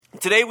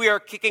Today we are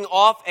kicking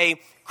off a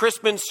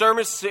Christmas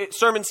sermon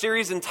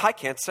series, and I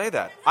can't say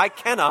that. I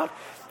cannot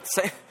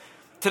say.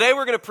 Today I'm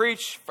going to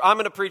preach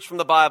from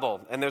the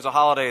Bible, and there's a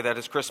holiday that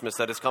is Christmas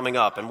that is coming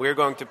up, and we're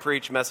going to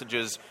preach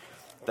messages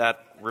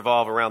that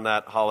revolve around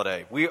that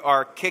holiday. We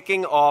are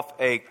kicking off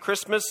a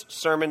Christmas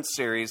sermon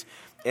series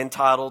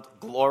entitled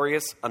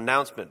Glorious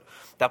Announcement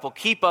that will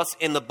keep us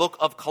in the book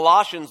of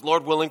Colossians,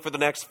 Lord willing, for the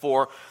next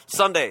 4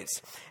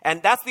 Sundays.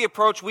 And that's the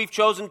approach we've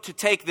chosen to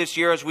take this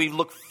year as we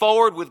look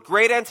forward with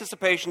great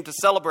anticipation to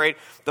celebrate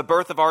the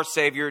birth of our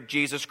Savior,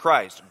 Jesus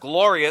Christ.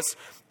 Glorious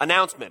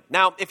Announcement.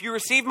 Now, if you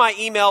received my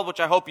email, which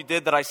I hope you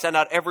did, that I send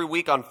out every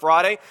week on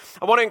Friday,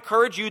 I want to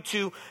encourage you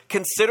to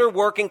consider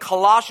working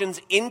Colossians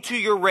into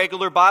your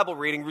regular Bible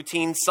reading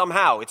routine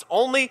somehow. It's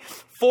only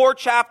 4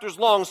 chapters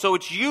long, so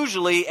it's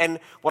usually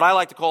what I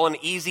like to call an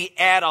easy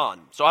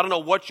add-on. So I don't know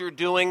what you're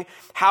doing,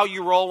 how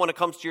you roll when it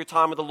comes to your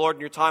time with the Lord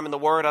and your time in the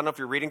Word. I don't know if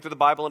you're reading through the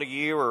Bible in a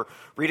year or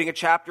reading a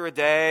chapter a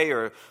day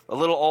or a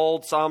little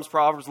old, Psalms,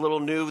 Proverbs, a little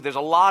new. There's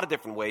a lot of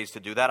different ways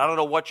to do that. I don't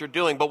know what you're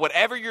doing, but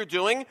whatever you're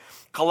doing,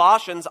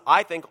 Colossians,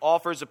 I think,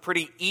 offers a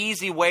pretty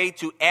easy way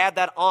to add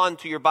that on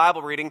to your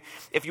Bible reading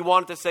if you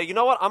wanted to say, you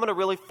know what, I'm going to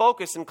really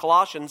focus in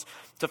Colossians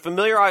to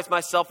familiarize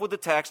myself with the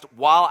text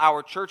while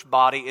our church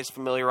body is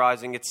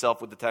familiarizing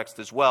itself with the text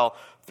as well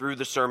through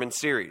the sermon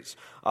series.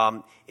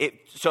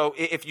 So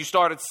if you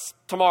started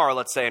tomorrow,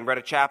 let's say, and read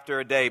a chapter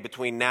a day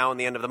between now and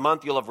the end of the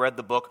month, you'll have read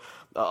the book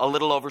a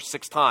little over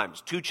 6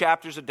 times. 2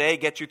 chapters a day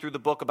gets you through the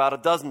book about a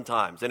dozen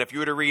times. And if you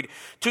were to read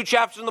 2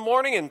 chapters in the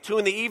morning and 2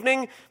 in the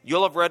evening,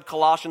 you'll have read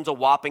Colossians a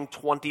whopping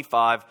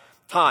 25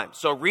 times.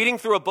 So reading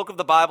through a book of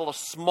the Bible, a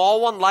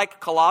small one like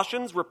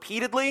Colossians,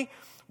 repeatedly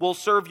will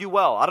serve you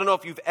well. I don't know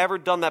if you've ever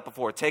done that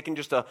before, taken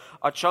just a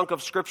chunk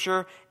of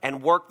Scripture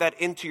and work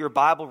that into your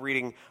Bible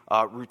reading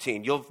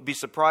routine. You'll be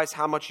surprised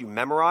how much you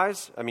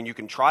memorize. I mean, you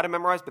can try to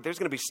memorize, but there's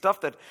going to be stuff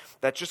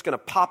that's just going to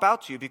pop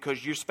out to you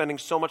because you're spending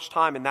so much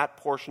time in that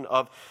portion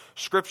of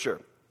Scripture.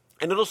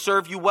 And it'll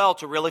serve you well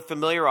to really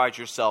familiarize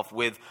yourself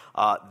with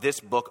this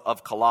book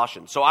of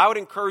Colossians. So I would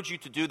encourage you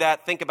to do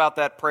that, think about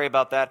that, pray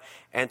about that,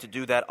 and to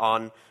do that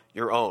on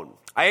your own.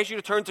 I ask you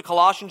to turn to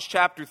Colossians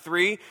chapter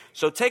 3.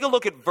 So take a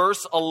look at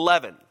verse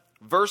 11.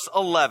 Verse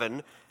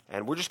 11,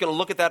 and we're just going to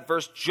look at that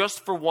verse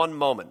just for one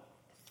moment.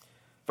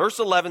 Verse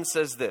 11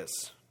 says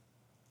this: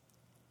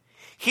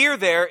 "Here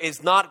there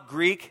is not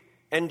Greek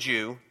and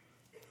Jew,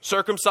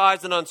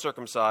 circumcised and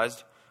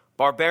uncircumcised,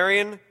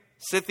 barbarian,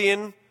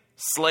 Scythian,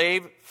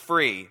 slave,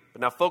 free."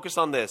 But now focus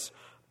on this.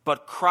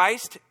 "But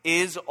Christ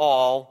is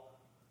all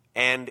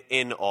and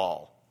in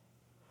all."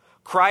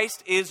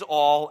 Christ is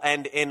all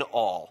and in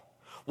all.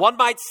 One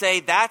might say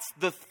that's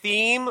the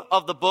theme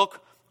of the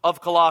book of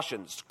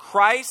Colossians.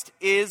 Christ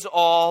is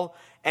all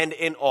and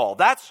in all.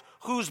 That's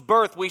whose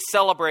birth we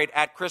celebrate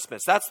at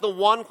Christmas. That's the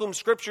one whom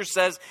Scripture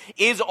says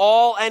is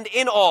all and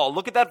in all.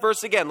 Look at that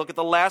verse again. Look at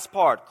the last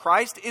part.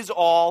 Christ is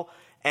all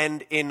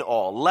and in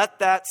all. Let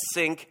that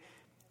sink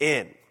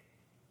in.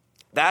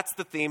 That's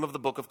the theme of the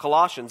book of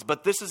Colossians.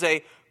 But this is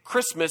a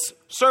Christmas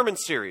sermon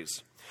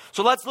series.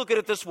 So let's look at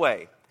it this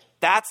way.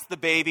 That's the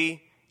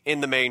baby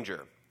in the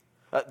manger.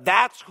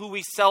 That's who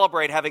we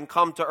celebrate having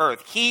come to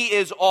earth. He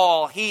is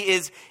all. He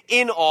is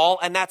in all.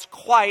 And that's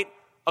quite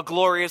a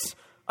glorious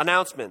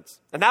announcement.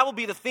 And that will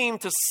be the theme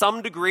to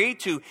some degree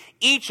to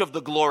each of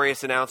the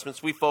glorious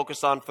announcements we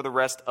focus on for the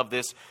rest of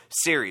this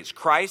series.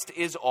 Christ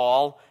is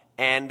all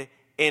and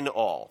in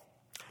all.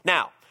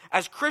 Now,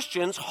 as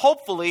Christians,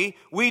 hopefully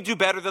we do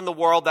better than the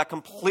world that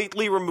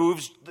completely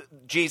removes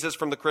Jesus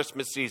from the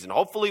Christmas season.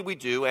 Hopefully we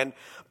do. And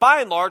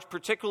by and large,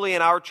 particularly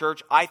in our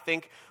church, I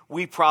think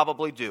we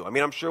probably do. I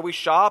mean, I'm sure we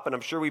shop, and I'm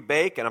sure we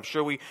bake, and I'm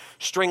sure we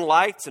string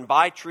lights and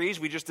buy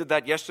trees. We just did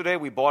that yesterday.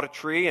 We bought a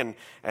tree and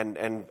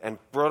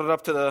brought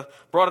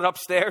it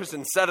upstairs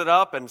and set it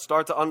up and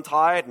start to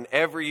untie it. And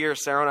every year,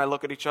 Sarah and I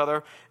look at each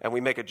other and we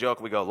make a joke.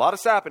 We go, "A lot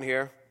of sap in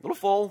here, a little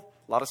full,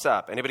 a lot of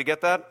sap." Anybody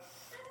get that?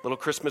 Little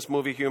Christmas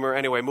movie humor.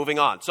 Anyway, moving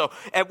on. So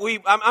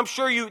I'm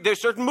sure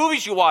there's certain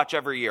movies you watch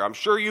every year. I'm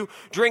sure you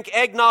drink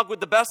eggnog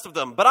with the best of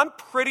them. But I'm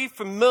pretty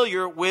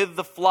familiar with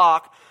the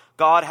flock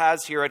God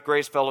has here at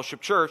Grace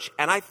Fellowship Church.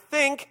 And I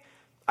think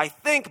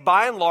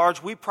by and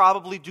large, we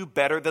probably do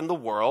better than the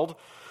world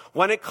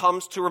when it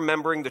comes to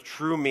remembering the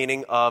true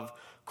meaning of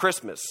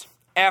Christmas.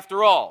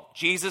 After all,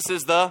 Jesus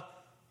is the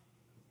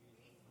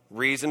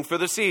reason for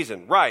the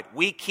season. Right.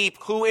 We keep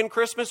who in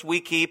Christmas?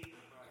 We keep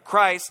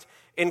Christ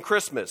in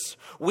Christmas.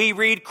 We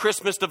read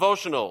Christmas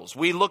devotionals.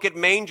 We look at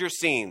manger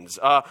scenes.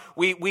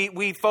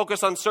 We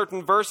focus on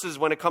certain verses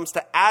when it comes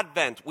to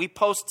Advent. We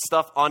post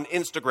stuff on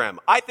Instagram.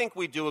 I think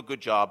we do a good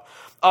job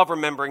of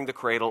remembering the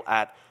cradle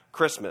at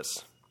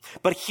Christmas.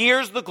 But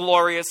here's the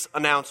glorious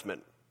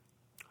announcement.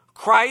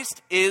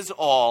 Christ is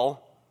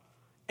all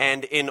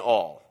and in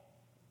all.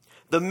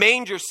 The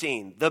manger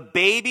scene, the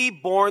baby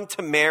born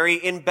to Mary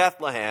in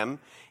Bethlehem,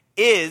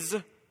 is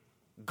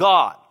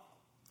God.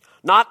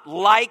 Not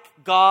like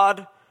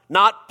God,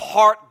 not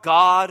part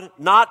God,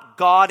 not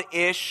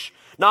God-ish,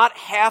 not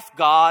half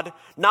God,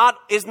 not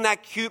isn't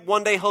that cute,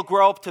 one day he'll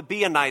grow up to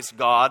be a nice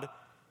God.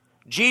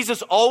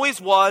 Jesus always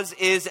was,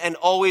 is, and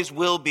always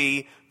will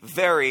be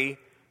very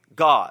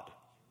God.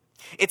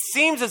 It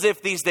seems as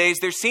if these days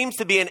there seems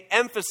to be an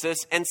emphasis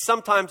and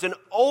sometimes an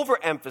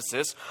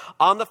overemphasis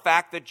on the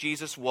fact that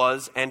Jesus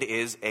was and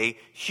is a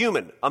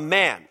human, a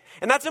man.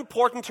 And that's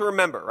important to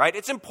remember, right?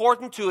 It's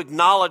important to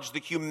acknowledge the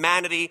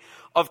humanity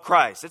of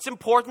Christ. It's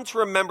important to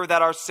remember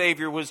that our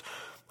Savior was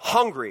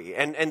hungry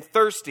and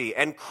thirsty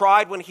and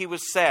cried when he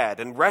was sad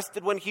and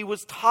rested when he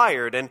was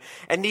tired and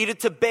needed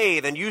to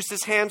bathe and used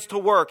his hands to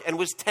work and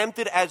was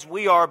tempted as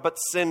we are but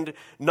sinned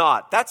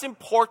not. That's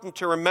important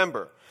to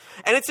remember.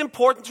 And it's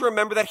important to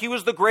remember that he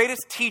was the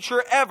greatest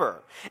teacher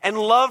ever and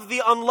loved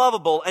the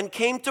unlovable and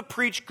came to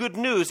preach good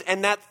news,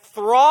 and that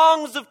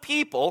throngs of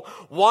people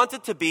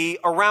wanted to be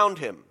around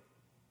him.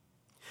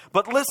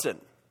 But listen,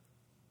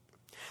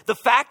 the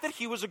fact that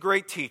he was a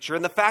great teacher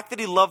and the fact that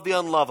he loved the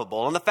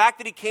unlovable and the fact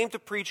that he came to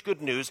preach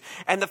good news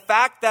and the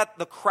fact that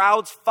the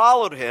crowds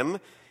followed him,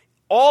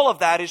 all of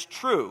that is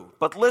true.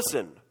 But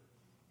listen,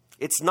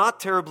 it's not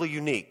terribly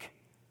unique.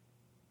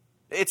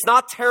 It's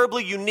not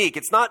terribly unique.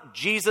 It's not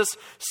Jesus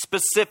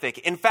specific.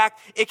 In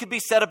fact, it could be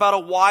said about a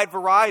wide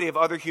variety of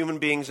other human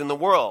beings in the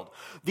world.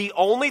 The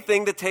only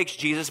thing that takes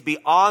Jesus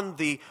beyond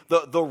the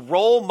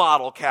role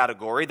model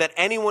category that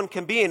anyone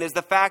can be in is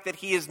the fact that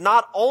he is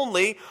not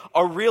only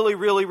a really,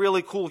 really,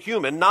 really cool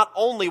human, not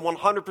only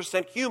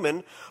 100%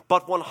 human,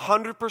 but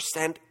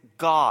 100%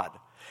 God.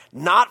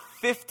 Not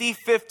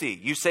 50-50.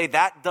 You say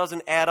that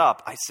doesn't add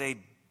up. I say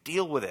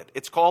deal with it.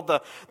 It's called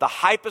the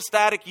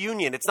hypostatic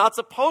union. It's not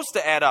supposed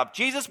to add up.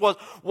 Jesus was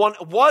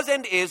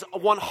and is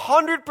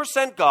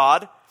 100%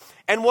 God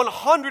and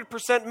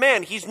 100%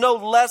 man. He's no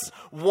less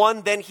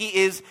one than he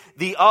is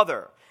the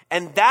other.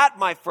 And that,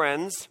 my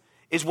friends,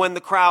 is when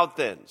the crowd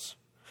thins,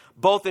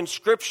 both in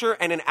Scripture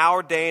and in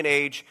our day and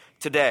age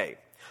today.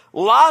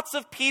 Lots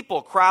of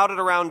people crowded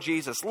around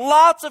Jesus.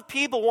 Lots of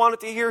people wanted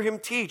to hear him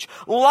teach.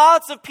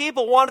 Lots of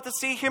people wanted to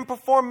see him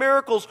perform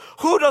miracles.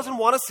 Who doesn't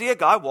want to see a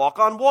guy walk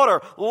on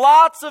water?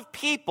 Lots of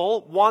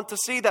people want to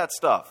see that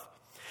stuff.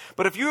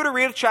 But if you were to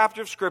read a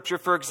chapter of Scripture,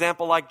 for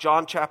example, like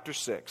John chapter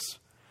 6,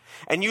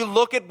 and you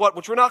look at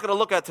which we're not going to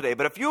look at today,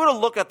 but if you were to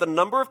look at the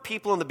number of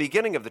people in the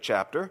beginning of the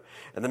chapter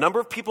and the number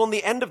of people in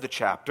the end of the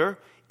chapter,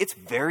 it's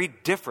very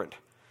different.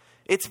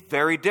 It's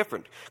very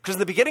different. Because in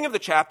the beginning of the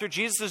chapter,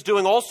 Jesus is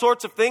doing all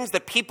sorts of things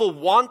that people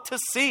want to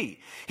see.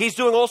 He's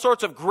doing all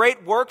sorts of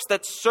great works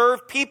that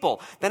serve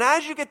people. Then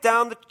as you get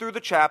down through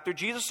the chapter,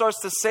 Jesus starts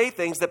to say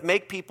things that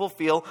make people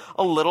feel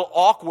a little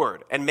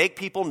awkward and make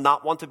people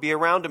not want to be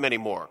around him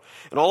anymore.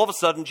 And all of a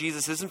sudden,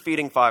 Jesus isn't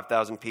feeding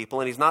 5,000 people,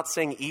 and he's not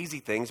saying easy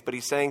things, but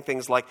he's saying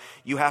things like,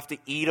 you have to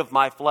eat of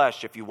my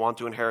flesh if you want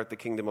to inherit the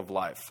kingdom of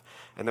life.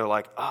 And they're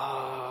like,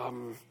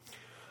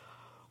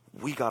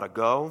 we got to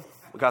go.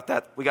 We got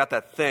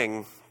that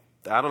thing.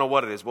 I don't know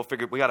what it is. We'll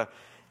figure.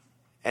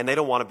 And they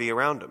don't want to be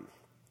around him.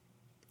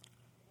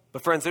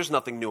 But friends, there's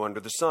nothing new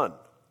under the sun.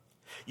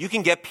 You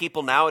can get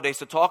people nowadays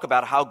to talk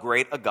about how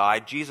great a guy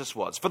Jesus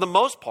was. For the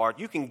most part,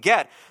 you can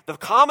get the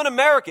common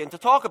American to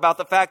talk about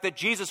the fact that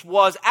Jesus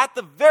was, at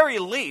the very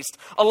least,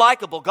 a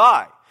likable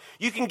guy.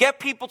 You can get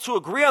people to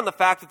agree on the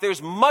fact that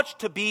there's much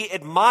to be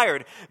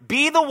admired.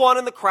 Be the one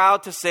in the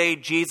crowd to say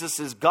Jesus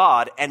is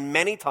God, and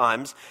many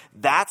times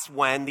that's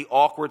when the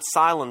awkward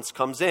silence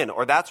comes in,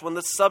 or that's when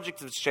the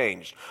subject is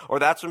changed, or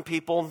that's when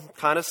people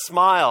kind of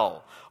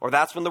smile, or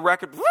that's when the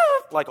record,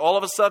 like all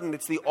of a sudden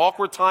it's the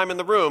awkward time in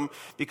the room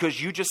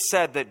because you just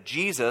said that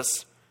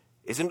Jesus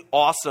isn't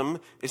awesome,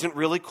 isn't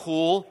really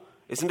cool,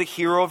 isn't a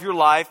hero of your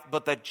life,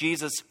 but that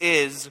Jesus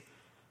is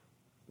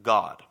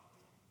God.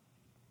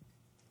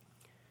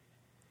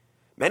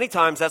 Many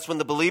times that's when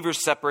the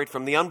believers separate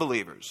from the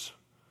unbelievers.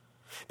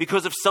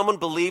 Because if someone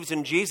believes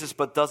in Jesus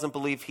but doesn't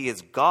believe he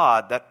is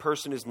God, that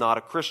person is not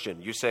a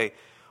Christian. You say,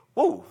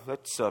 whoa,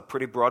 that's a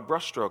pretty broad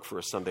brushstroke for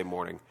a Sunday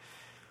morning.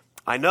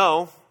 I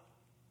know,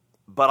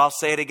 but I'll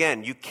say it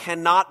again. You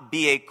cannot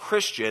be a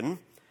Christian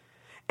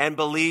and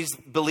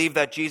believe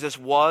that Jesus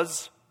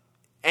was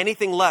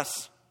anything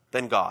less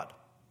than God.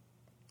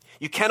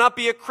 You cannot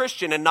be a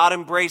Christian and not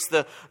embrace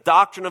the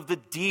doctrine of the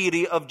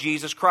deity of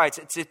Jesus Christ.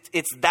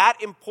 It's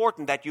that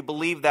important that you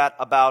believe that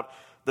about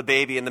the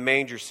baby in the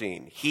manger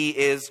scene. He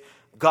is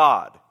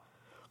God.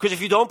 Because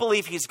if you don't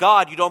believe he's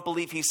God, you don't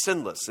believe he's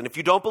sinless. And if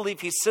you don't believe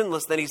he's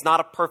sinless, then he's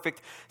not a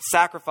perfect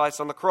sacrifice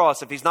on the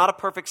cross. If he's not a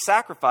perfect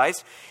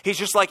sacrifice, he's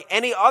just like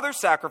any other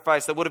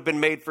sacrifice that would have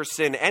been made for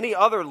sin, any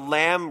other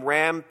lamb,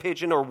 ram,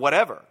 pigeon, or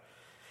whatever.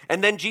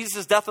 And then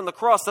Jesus' death on the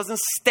cross doesn't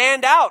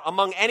stand out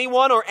among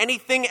anyone or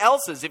anything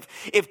else's.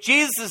 If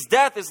Jesus'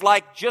 death is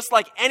just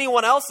like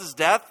anyone else's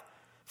death,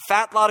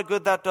 fat lot of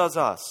good that does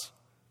us.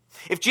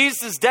 If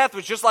Jesus' death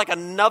was just like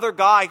another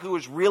guy who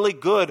was really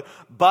good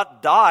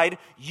but died,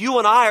 you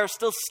and I are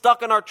still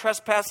stuck in our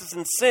trespasses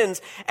and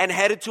sins and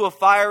headed to a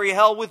fiery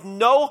hell with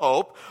no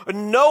hope or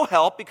no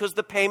help because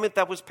the payment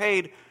that was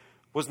paid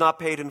was not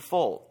paid in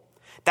full.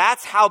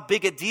 That's how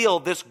big a deal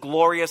this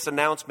glorious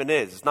announcement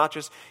is. It's not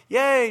just,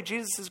 yay,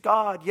 Jesus is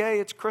God. Yay,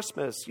 it's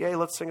Christmas. Yay,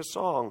 let's sing a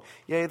song.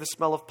 Yay, the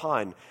smell of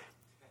pine.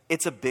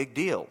 It's a big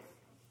deal.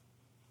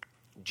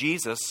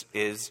 Jesus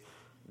is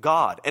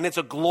God. And it's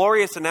a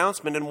glorious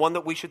announcement and one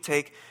that we should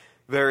take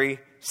very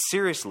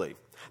seriously.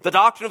 The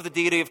doctrine of the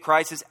deity of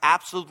Christ is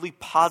absolutely,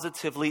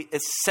 positively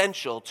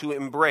essential to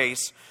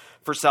embrace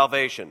for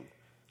salvation.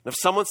 And if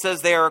someone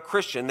says they are a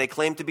Christian, they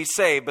claim to be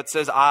saved, but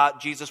says,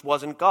 Jesus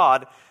wasn't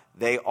God,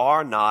 they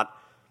are not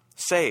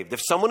saved.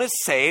 If someone is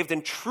saved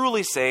and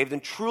truly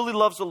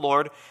loves the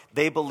Lord,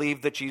 they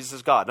believe that Jesus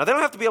is God. Now, they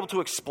don't have to be able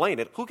to explain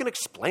it. Who can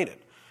explain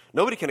it?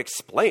 Nobody can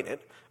explain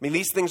it. I mean,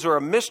 these things are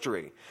a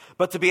mystery.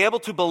 But to be able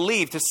to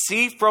believe, to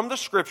see from the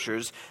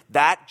Scriptures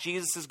that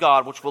Jesus is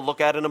God, which we'll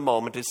look at in a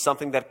moment, is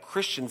something that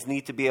Christians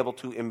need to be able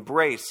to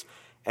embrace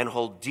and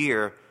hold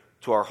dear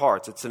to our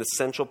hearts. It's an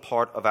essential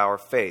part of our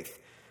faith.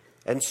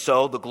 And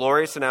so the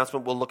glorious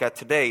announcement we'll look at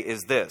today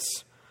is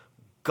this: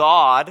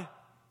 God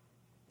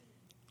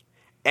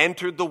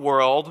entered the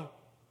world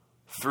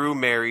through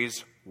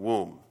Mary's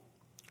womb.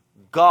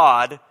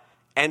 God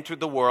entered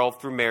the world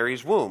through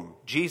Mary's womb.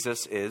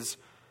 Jesus is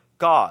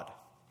God.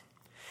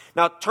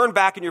 Now turn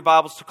back in your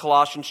Bibles to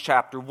Colossians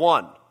chapter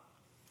 1.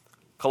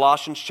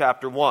 Colossians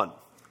chapter 1.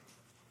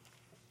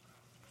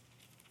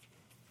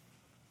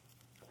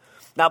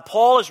 Now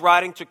Paul is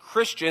writing to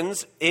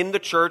Christians in the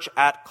church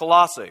at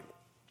Colossae.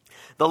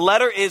 The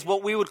letter is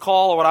what we would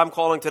call, or what I'm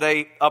calling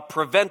today, a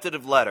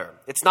preventative letter.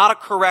 It's not a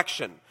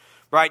correction.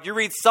 Right? You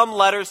read some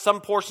letters,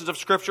 some portions of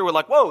Scripture, we're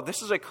like, whoa,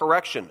 this is a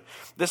correction.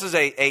 This is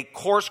a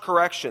course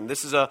correction.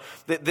 This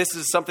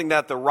is something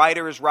that the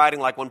writer is writing,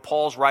 like when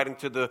Paul's writing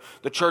to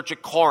the church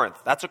at Corinth.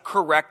 That's a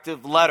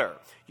corrective letter.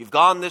 You've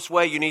gone this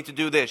way, you need to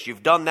do this.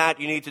 You've done that,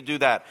 you need to do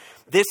that.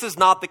 This is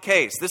not the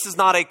case. This is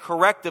not a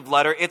corrective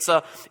letter. It's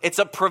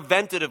a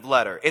preventative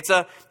letter. It's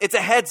a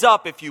heads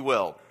up, if you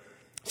will.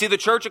 See, the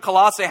church at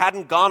Colossae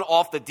hadn't gone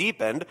off the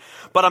deep end,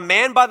 but a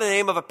man by the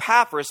name of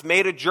Epaphras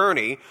made a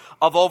journey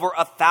of over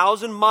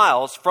 1,000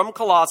 miles from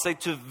Colossae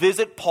to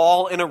visit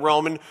Paul in a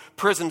Roman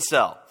prison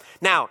cell.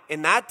 Now,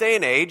 in that day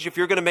and age, if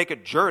you're going to make a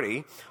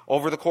journey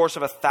over the course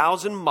of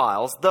 1,000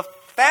 miles, the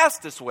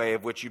fastest way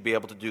of which you'd be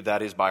able to do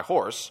that is by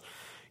horse.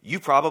 You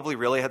probably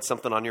really had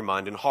something on your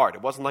mind and heart.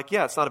 It wasn't like,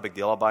 yeah, it's not a big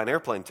deal, I'll buy an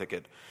airplane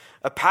ticket.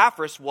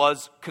 Epaphras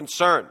was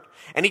concerned,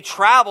 and he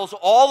travels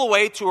all the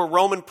way to a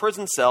Roman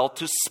prison cell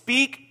to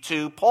speak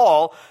to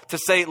Paul to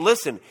say,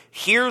 listen,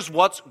 here's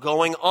what's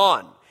going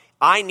on.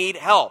 I need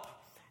help.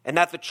 And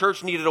that the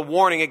church needed a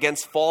warning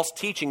against false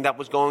teaching that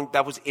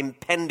was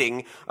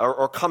impending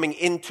or coming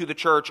into the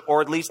church,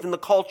 or at least in the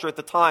culture at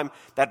the time,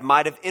 that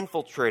might have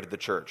infiltrated the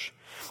church.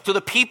 So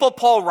the people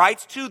Paul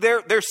writes to,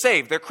 they're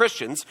saved, they're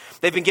Christians.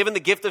 They've been given the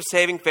gift of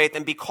saving faith,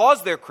 and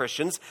because they're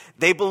Christians,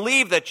 they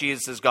believe that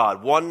Jesus is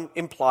God. One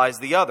implies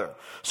the other.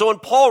 So when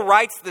Paul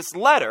writes this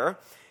letter,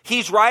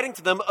 he's writing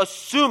to them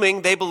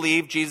assuming they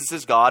believe Jesus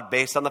is God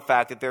based on the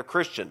fact that they're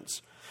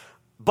Christians.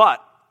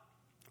 But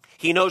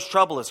he knows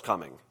trouble is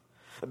coming,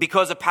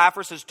 because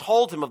Epaphras has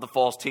told him of the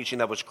false teaching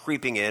that was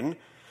creeping in.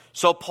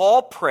 So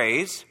Paul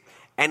prays,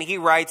 and he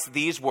writes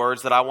these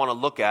words that I want to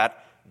look at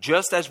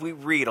just as we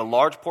read a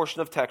large portion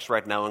of text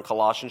right now in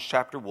Colossians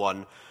chapter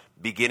 1,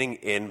 beginning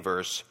in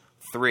verse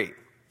 3.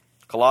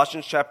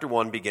 Colossians chapter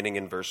 1, beginning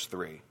in verse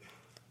 3.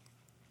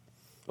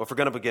 Well, if we're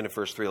going to begin at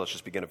verse 3, let's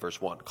just begin at verse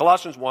 1.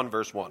 Colossians 1,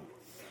 verse 1.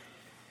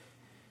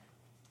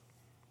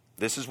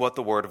 This is what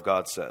the Word of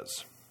God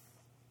says.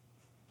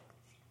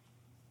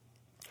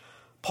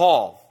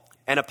 Paul,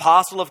 an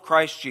apostle of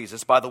Christ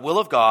Jesus, by the will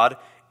of God,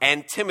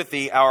 and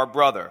Timothy, our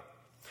brother,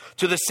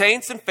 to the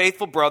saints and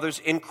faithful brothers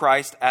in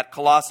Christ at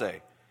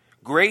Colossae,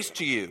 grace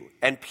to you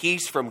and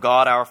peace from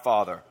God our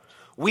Father.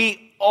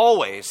 We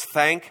always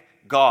thank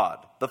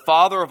God, the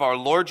Father of our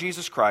Lord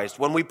Jesus Christ,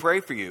 when we pray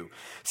for you,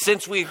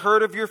 since we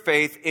heard of your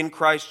faith in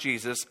Christ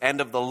Jesus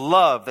and of the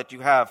love that you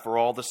have for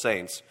all the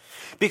saints,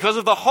 because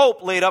of the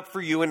hope laid up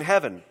for you in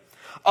heaven.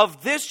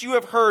 Of this you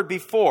have heard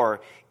before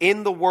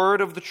in the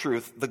word of the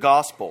truth, the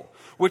gospel,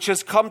 which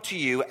has come to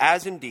you,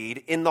 as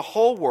indeed in the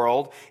whole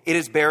world it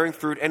is bearing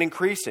fruit and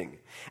increasing,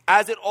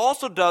 as it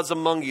also does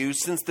among you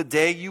since the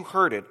day you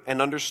heard it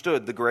and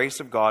understood the grace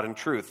of God in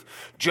truth,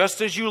 just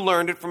as you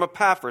learned it from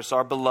Epaphras,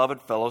 our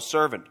beloved fellow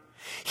servant.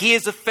 He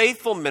is a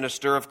faithful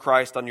minister of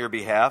Christ on your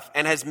behalf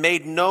and has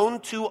made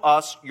known to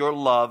us your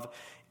love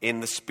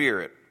in the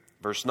Spirit.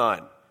 Verse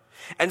 9.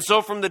 And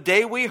so from the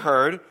day we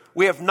heard,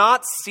 we have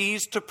not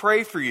ceased to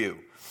pray for you,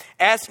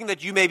 asking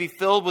that you may be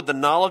filled with the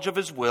knowledge of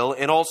his will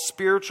in all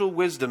spiritual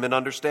wisdom and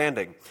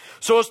understanding,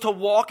 so as to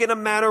walk in a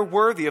manner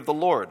worthy of the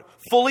Lord,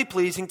 fully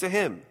pleasing to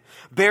him,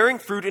 bearing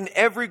fruit in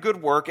every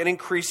good work and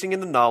increasing in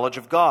the knowledge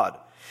of God.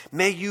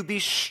 May you be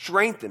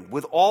strengthened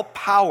with all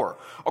power,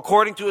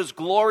 according to his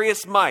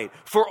glorious might,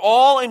 for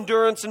all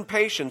endurance and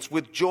patience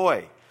with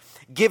joy,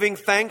 giving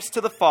thanks to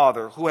the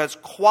Father who has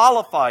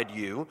qualified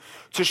you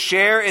to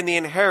share in the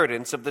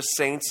inheritance of the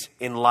saints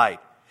in light.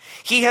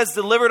 He has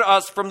delivered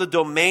us from the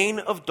domain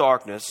of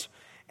darkness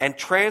and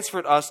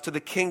transferred us to the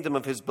kingdom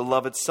of his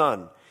beloved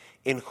Son,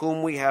 in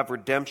whom we have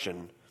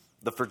redemption,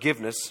 the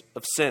forgiveness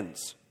of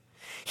sins.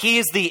 He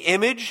is the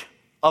image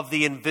of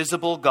the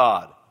invisible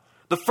God,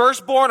 the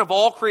firstborn of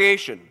all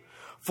creation.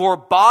 For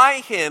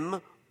by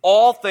him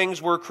all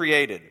things were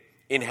created,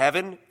 in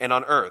heaven and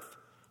on earth,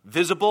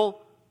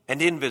 visible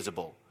and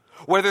invisible.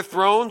 Whether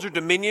thrones or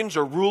dominions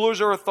or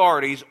rulers or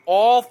authorities,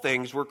 all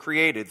things were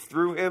created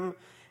through him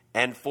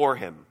and for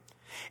him.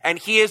 And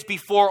he is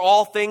before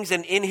all things,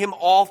 and in him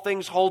all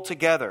things hold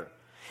together.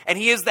 And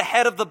he is the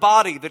head of the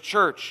body, the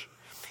church.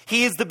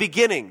 He is the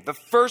beginning, the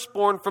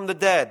firstborn from the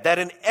dead, that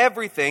in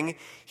everything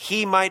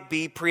he might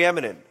be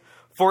preeminent.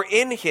 For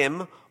in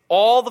him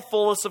all the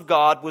fullness of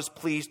God was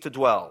pleased to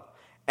dwell,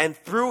 and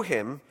through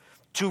him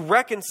to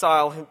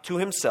reconcile to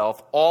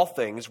himself all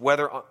things,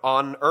 whether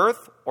on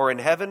earth or in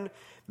heaven,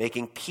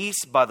 making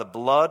peace by the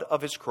blood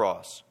of his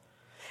cross.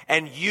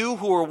 And you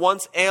who were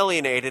once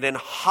alienated and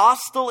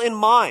hostile in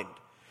mind,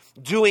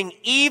 doing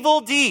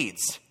evil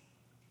deeds,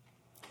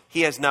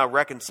 he has now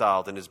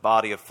reconciled in his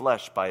body of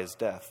flesh by his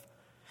death,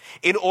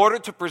 in order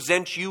to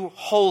present you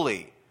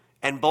holy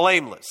and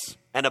blameless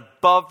and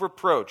above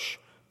reproach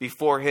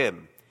before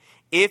him,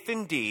 if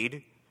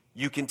indeed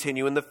you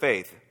continue in the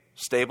faith,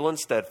 stable and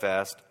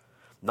steadfast,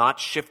 not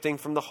shifting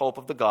from the hope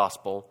of the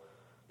gospel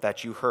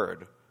that you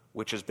heard,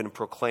 which has been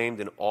proclaimed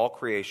in all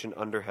creation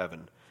under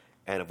heaven,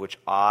 and of which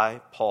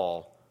I,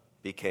 Paul,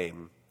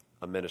 became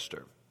a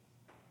minister.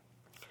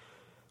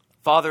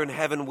 Father in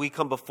heaven, we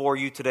come before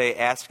you today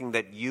asking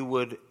that you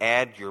would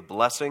add your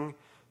blessing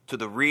to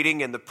the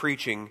reading and the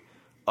preaching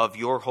of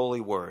your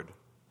holy word.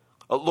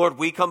 Lord,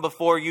 we come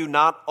before you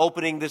not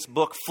opening this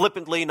book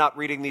flippantly, not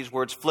reading these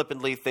words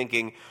flippantly,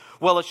 thinking,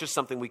 well, it's just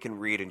something we can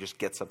read and just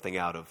get something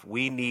out of.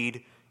 We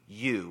need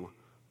you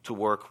to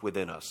work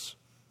within us.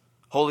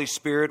 Holy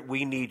Spirit,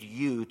 we need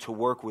you to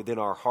work within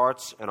our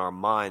hearts and our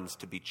minds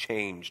to be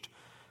changed,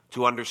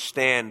 to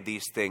understand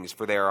these things,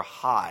 for they are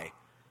high.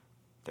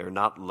 They're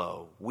not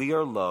low. We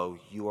are low,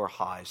 you are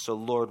high. So,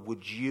 Lord,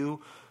 would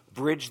you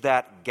bridge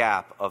that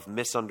gap of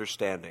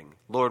misunderstanding?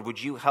 Lord,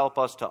 would you help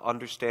us to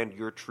understand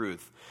your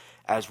truth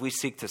as we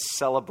seek to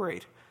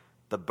celebrate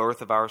the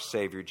birth of our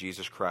Savior,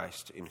 Jesus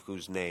Christ, in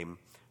whose name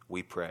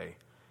we pray.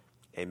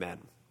 Amen.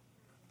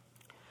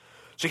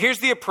 So here's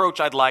the approach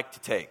I'd like to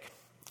take.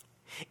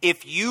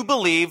 If you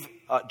believe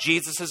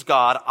Jesus is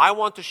God, I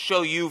want to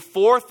show you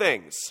four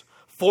things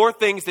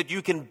that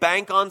you can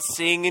bank on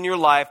seeing in your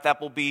life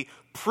that will be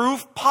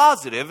proof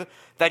positive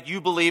that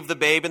you believe the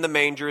babe in the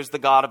manger is the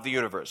God of the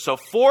universe. So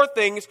 4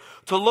 things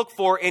to look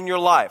for in your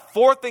life.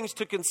 4 things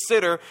to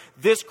consider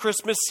this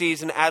Christmas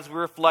season as we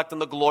reflect on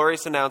the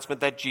glorious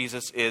announcement that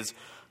Jesus is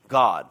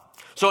God.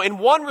 So in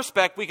one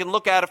respect, we can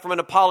look at it from an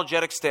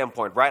apologetic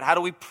standpoint, right? How do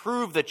we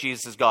prove that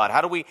Jesus is God?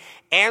 How do we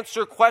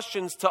answer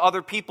questions to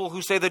other people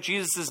who say that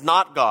Jesus is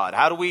not God?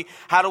 How do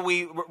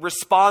we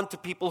respond to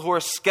people who are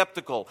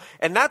skeptical?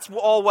 And that's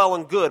all well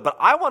and good, but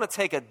I want to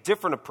take a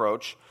different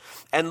approach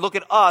and look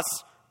at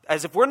us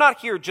as if we're not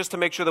here just to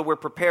make sure that we're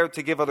prepared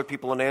to give other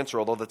people an answer,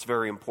 although that's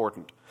very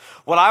important.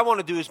 What I want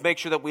to do is make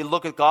sure that we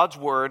look at God's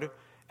word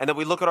and that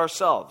we look at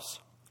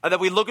ourselves. And that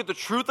we look at the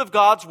truth of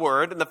God's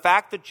word and the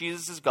fact that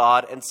Jesus is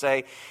God and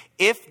say,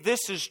 if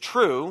this is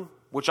true,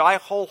 which I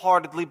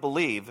wholeheartedly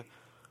believe,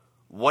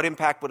 what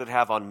impact would it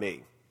have on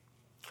me?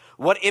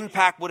 What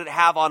impact would it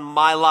have on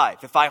my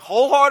life? If I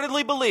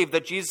wholeheartedly believe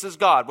that Jesus is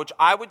God, which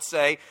I would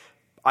say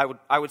for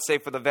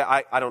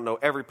I don't know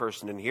every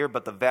person in here,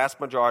 but the vast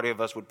majority of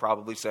us would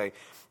probably say,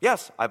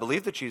 yes, I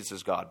believe that Jesus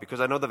is God,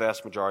 because I know the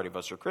vast majority of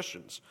us are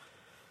Christians.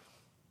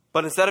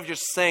 But instead of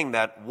just saying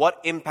that,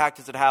 what impact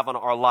does it have on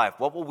our life?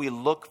 What will we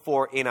look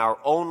for in our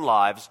own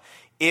lives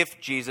if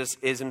Jesus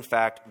is in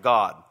fact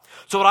God?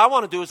 So what I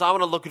want to do is I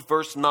want to look at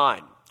verse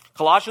 9.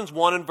 Colossians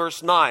 1 and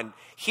verse 9.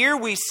 Here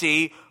we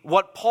see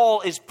what Paul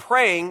is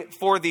praying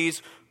for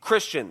these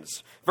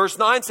Christians. Verse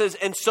 9 says,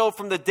 and so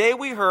from the day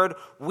we heard,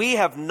 we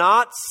have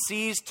not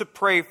ceased to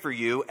pray for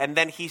you. And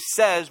then he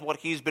says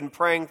what he's been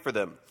praying for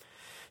them.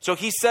 So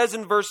he says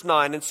in verse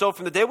 9, and so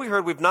from the day we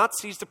heard, we've not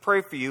ceased to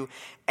pray for you,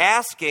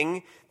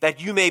 asking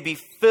that you may be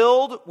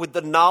filled with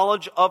the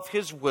knowledge of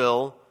his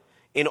will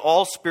in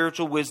all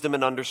spiritual wisdom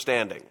and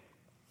understanding.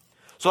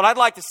 So what I'd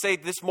like to say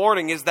this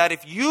morning is that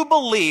if you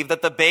believe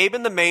that the babe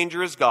in the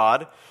manger is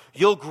God,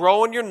 you'll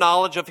grow in your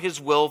knowledge of his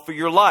will for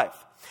your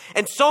life.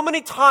 And so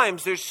many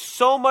times there's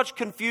so much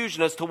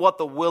confusion as to what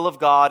the will of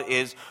God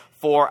is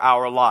for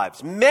our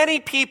lives.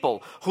 Many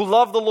people who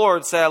love the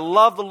Lord say, I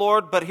love the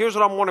Lord, but here's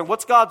what I'm wondering.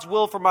 What's God's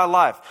will for my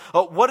life?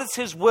 What is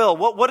his will?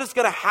 What is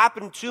going to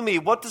happen to me?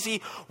 What does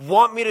he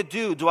want me to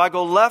do? Do I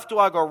go left? Do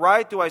I go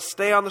right? Do I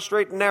stay on the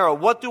straight and narrow?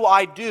 What do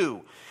I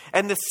do?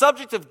 And the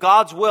subject of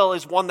God's will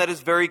is one that is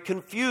very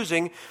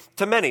confusing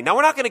to many. Now,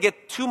 we're not going to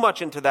get too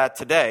much into that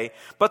today,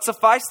 but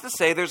suffice to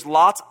say, there's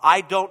lots I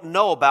don't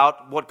know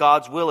about what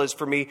God's will is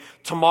for me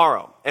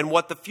tomorrow and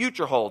what the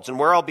future holds and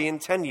where I'll be in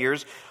 10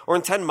 years or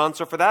in 10 months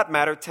or, for that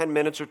matter, 10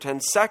 minutes or 10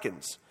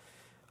 seconds.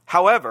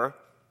 However,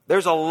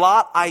 there's a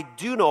lot I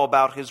do know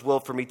about his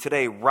will for me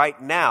today,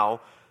 right now,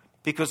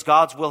 because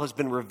God's will has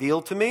been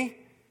revealed to me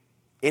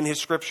in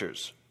his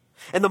scriptures.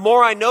 And the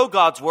more I know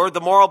God's word,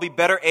 the more I'll be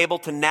better able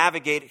to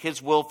navigate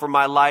his will for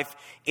my life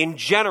in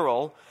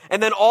general,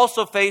 and then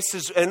also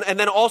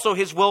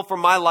his will for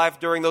my life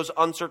during those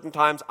uncertain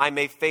times I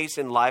may face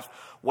in life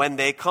when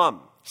they come.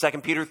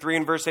 2 Peter 3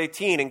 and verse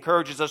 18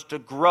 encourages us to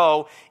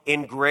grow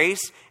in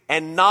grace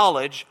and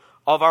knowledge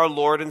of our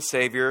Lord and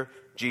Savior,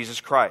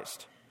 Jesus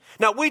Christ.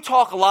 Now, we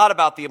talk a lot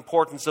about the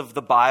importance of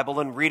the Bible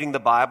and reading the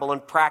Bible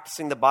and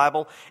practicing the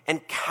Bible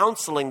and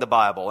counseling the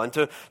Bible and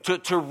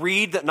to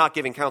read, not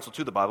giving counsel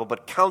to the Bible,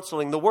 but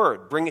counseling the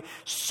Word,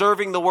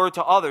 serving the Word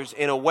to others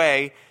in a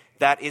way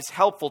that is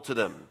helpful to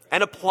them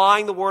and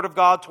applying the Word of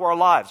God to our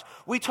lives.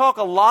 We talk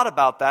a lot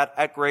about that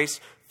at Grace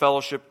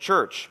Fellowship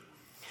Church.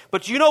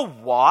 But do you know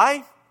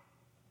why?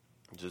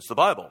 It's the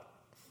Bible.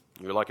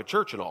 You're like a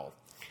church and all.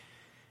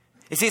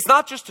 You see, it's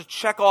not just to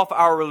check off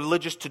our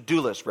religious to-do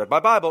list. Read my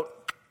Bible.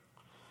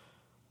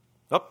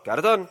 Oh, got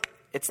it done.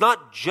 It's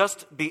not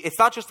just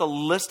a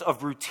list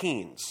of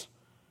routines.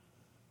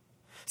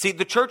 See,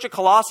 the church at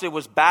Colossae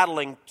was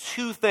battling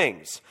two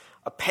things: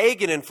 a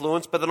pagan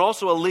influence, but then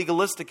also a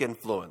legalistic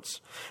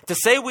influence. To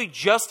say we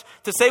just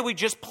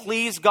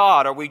please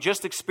God, or we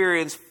just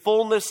experience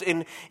fullness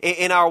in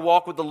our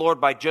walk with the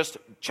Lord by just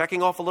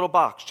checking off a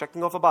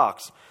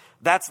box,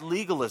 that's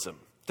legalism.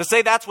 To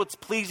say that's what's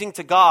pleasing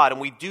to God,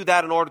 and we do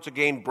that in order to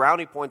gain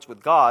brownie points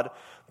with God,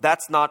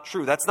 that's not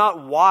true. That's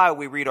not why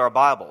we read our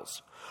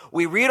Bibles.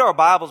 We read our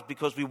Bibles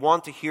because we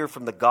want to hear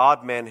from the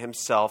God-man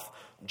himself,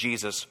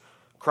 Jesus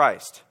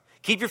Christ.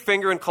 Keep your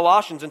finger in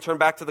Colossians and turn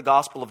back to the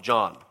Gospel of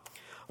John.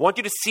 I want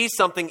you to see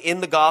something in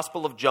the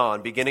Gospel of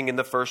John, beginning in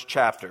the first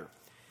chapter.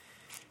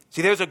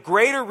 See, there's a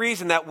greater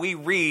reason that we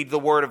read the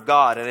Word of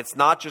God, and it's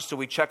not just so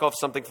we check off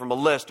something from a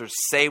list or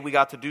say we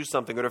got to do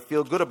something or to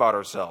feel good about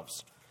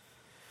ourselves.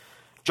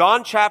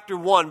 John chapter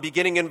 1,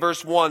 beginning in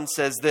verse 1,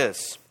 says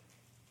this: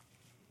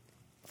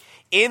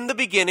 "In the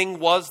beginning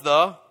was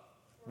the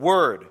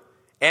Word,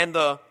 and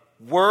the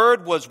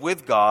Word was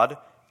with God,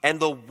 and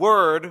the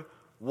Word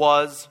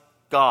was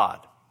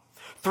God."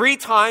 3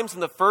 times in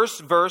the first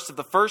verse of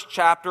the first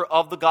chapter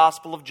of the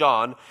Gospel of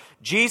John,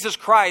 Jesus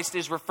Christ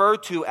is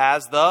referred to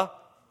as the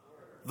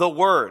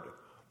Word.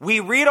 We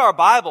read our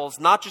Bibles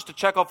not just to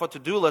check off a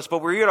to-do list, but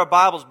we read our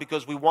Bibles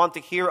because we want to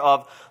hear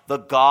of the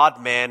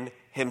God-man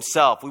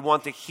himself. We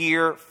want to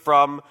hear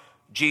from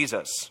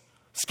Jesus.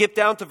 Skip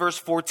down to verse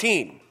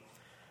 14.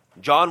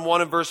 John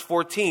 1 and verse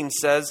 14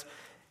 says,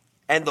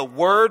 "And the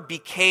Word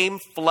became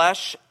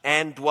flesh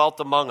and dwelt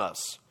among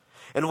us.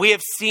 And we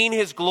have seen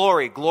his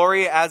glory,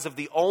 glory as of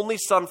the only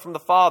Son from the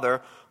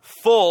Father,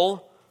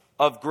 full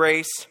of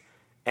grace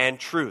and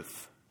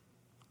truth."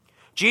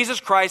 Jesus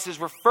Christ is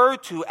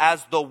referred to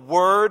as the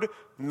Word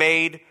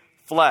made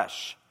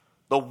flesh.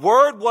 The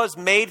Word was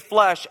made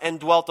flesh and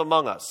dwelt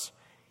among us.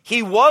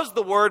 He was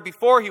the Word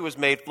before he was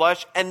made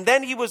flesh, and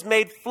then he was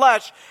made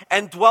flesh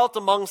and dwelt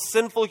among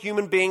sinful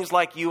human beings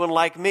like you and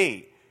like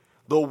me.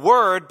 The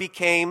Word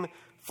became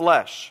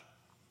flesh.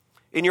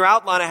 In your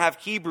outline, I have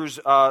Hebrews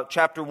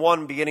chapter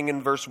 1, beginning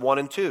in verse 1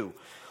 and 2.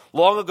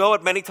 "Long ago,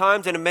 at many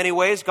times and in many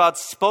ways, God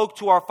spoke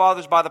to our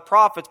fathers by the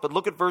prophets." But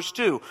look at verse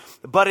 2.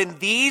 "But in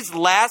these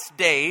last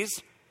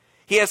days,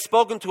 he has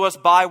spoken to us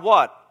by"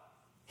 what?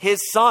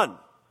 "His Son,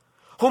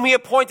 whom he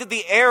appointed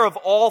the heir of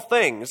all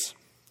things,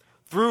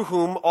 through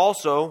whom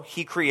also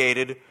he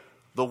created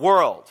the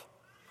world."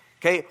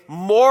 Okay,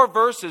 more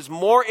verses,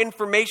 more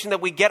information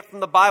that we get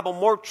from the Bible,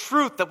 more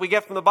truth that we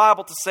get from the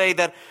Bible to say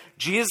that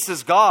Jesus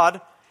is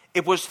God.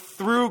 It was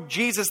through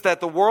Jesus that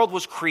the world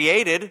was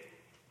created.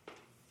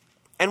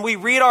 And we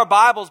read our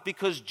Bibles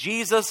because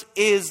Jesus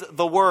is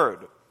the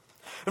Word.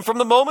 And from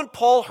the moment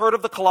Paul heard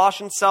of the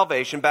Colossians'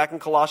 salvation, back in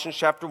Colossians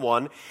chapter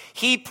 1,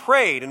 he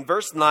prayed in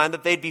verse 9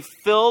 that they'd be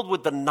filled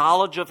with the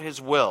knowledge of his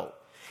will,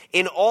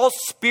 in all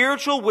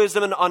spiritual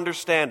wisdom and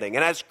understanding.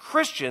 And as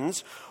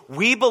Christians,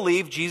 we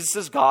believe Jesus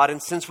is God.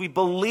 And since we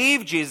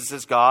believe Jesus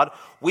is God,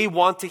 we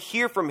want to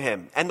hear from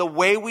him. And the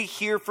way we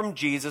hear from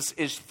Jesus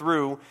is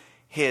through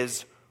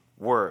his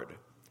Word.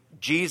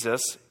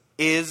 Jesus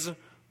is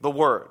the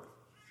Word.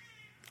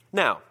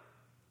 Now,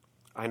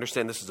 I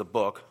understand this is a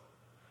book.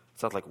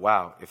 It's not like,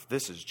 wow, if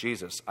this is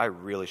Jesus, I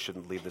really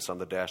shouldn't leave this on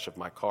the dash of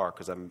my car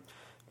because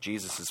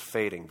Jesus is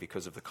fading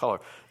because of the color.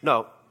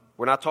 No,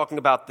 we're not talking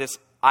about this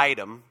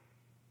item.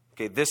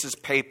 Okay, this is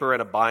paper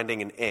and a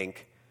binding and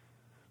ink.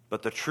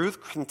 But the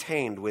truth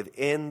contained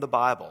within the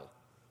Bible,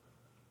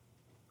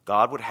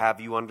 God would have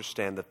you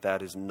understand that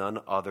that is none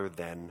other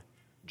than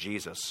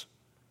Jesus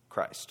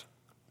Christ.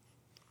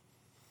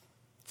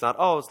 It's not,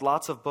 it's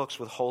lots of books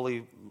with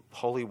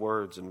holy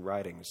words and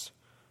writings.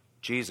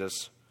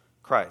 Jesus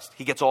Christ.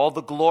 He gets all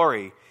the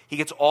glory. He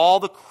gets all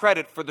the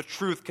credit for the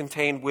truth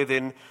contained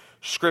within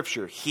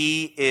Scripture.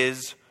 He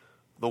is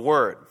the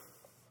Word.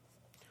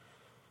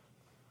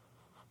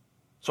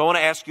 So I want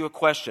to ask you a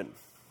question.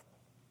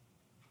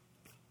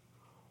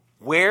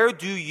 Where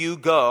do you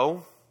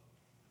go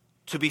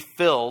to be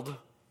filled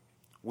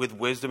with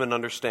wisdom and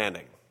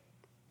understanding?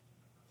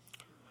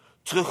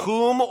 To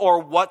whom or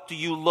what do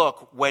you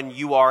look when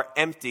you are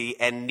empty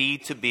and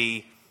need to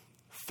be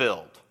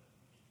filled?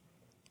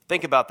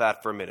 Think about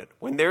that for a minute.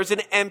 When there's an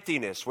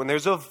emptiness, when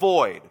there's a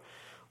void,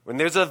 when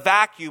there's a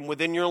vacuum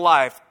within your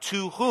life,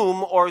 to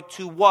whom or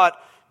to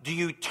what do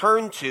you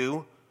turn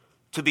to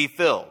be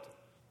filled?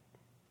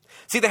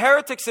 See, the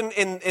heretics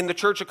in the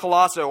church of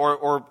Colossae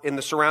or in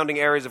the surrounding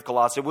areas of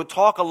Colossae would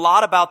talk a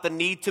lot about the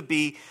need to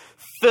be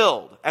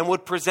filled and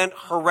would present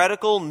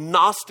heretical,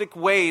 Gnostic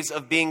ways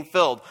of being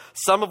filled,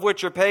 some of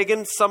which are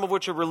pagan, some of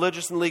which are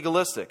religious and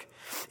legalistic.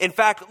 In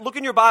fact, look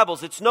in your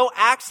Bibles. It's no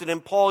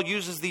accident Paul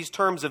uses these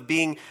terms of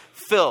being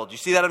filled. You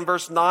see that in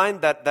verse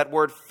 9, that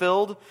word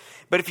filled?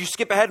 But if you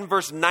skip ahead in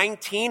verse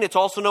 19, it's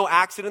also no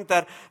accident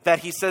that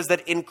he says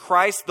that in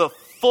Christ the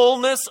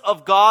fullness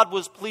of God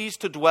was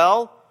pleased to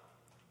dwell.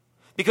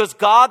 Because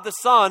God the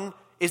Son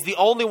is the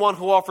only one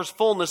who offers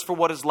fullness for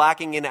what is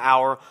lacking in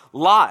our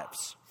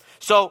lives.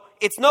 So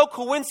it's no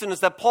coincidence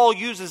that Paul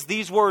uses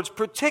these words,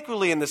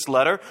 particularly in this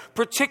letter,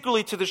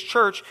 particularly to this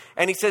church,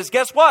 and he says,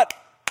 guess what?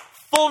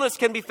 Fullness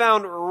can be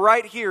found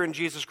right here in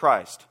Jesus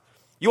Christ.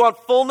 You want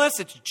fullness?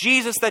 It's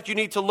Jesus that you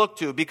need to look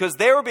to, because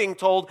they were being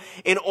told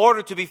in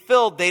order to be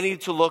filled, they needed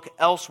to look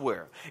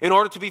elsewhere. In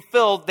order to be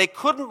filled, they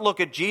couldn't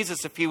look at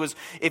Jesus if he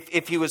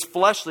was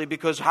fleshly,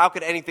 because how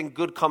could anything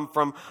good come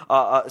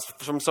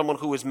from someone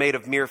who was made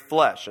of mere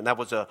flesh? And that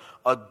was a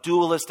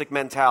dualistic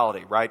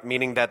mentality, right?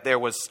 Meaning that there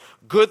was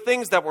good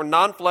things that were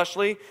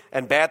non-fleshly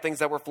and bad things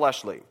that were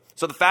fleshly.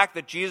 So the fact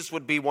that Jesus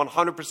would be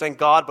 100%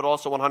 God, but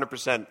also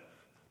 100%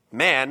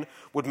 man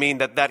would mean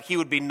that he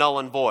would be null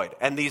and void.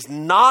 And these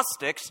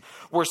Gnostics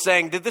were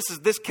saying that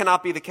this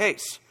cannot be the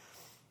case.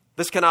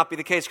 This cannot be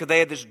the case because they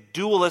had this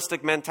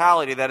dualistic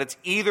mentality that it's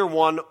either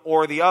one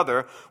or the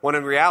other, when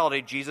in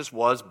reality Jesus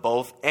was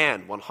both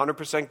and,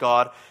 100%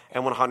 God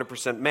and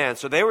 100% man.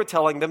 So they were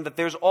telling them that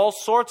there's all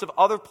sorts of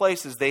other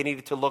places they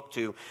needed to look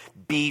to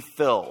be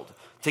filled,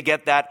 to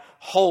get that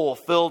hole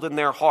filled in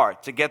their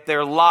heart, to get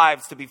their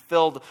lives to be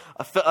filled,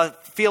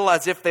 feel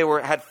as if they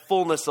had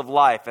fullness of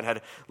life and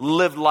had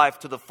lived life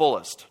to the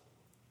fullest.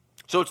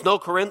 So it's no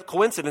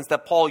coincidence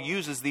that Paul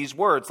uses these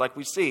words like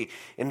we see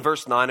in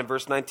verse 9 and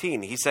verse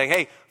 19. He's saying,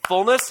 hey,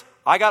 fullness,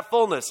 I got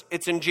fullness.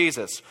 It's in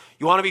Jesus.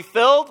 You want to be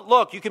filled?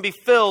 Look, you can be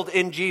filled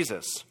in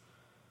Jesus.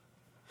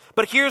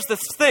 But here's the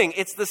thing.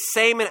 It's the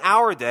same in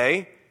our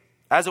day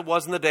as it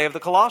was in the day of the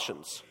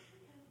Colossians.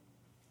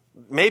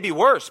 Maybe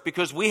worse,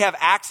 because we have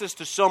access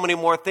to so many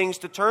more things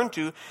to turn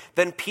to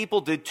than people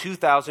did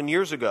 2,000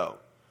 years ago.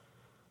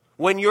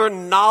 When your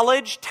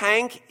knowledge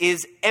tank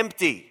is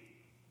empty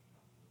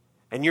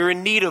and you're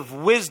in need of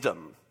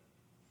wisdom,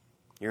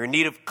 you're in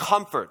need of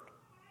comfort,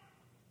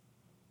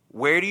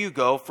 where do you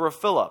go for a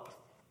fill-up?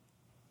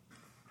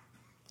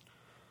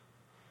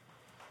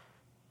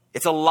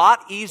 It's a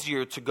lot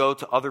easier to go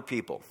to other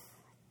people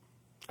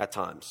at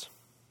times.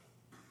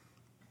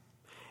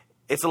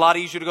 It's a lot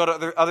easier to go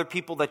to other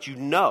people that you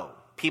know,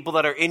 people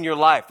that are in your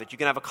life, that you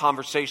can have a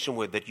conversation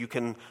with, that you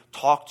can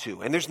talk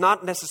to. And there's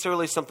not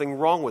necessarily something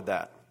wrong with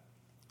that.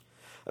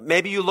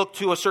 Maybe you look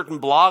to a certain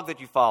blog that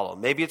you follow.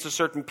 Maybe it's a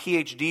certain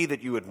PhD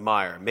that you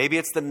admire. Maybe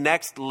it's the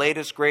next,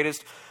 latest,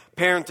 greatest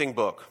parenting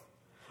book.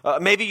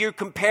 Maybe you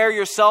compare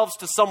yourselves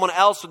to someone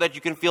else so that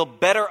you can feel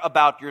better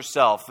about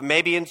yourself.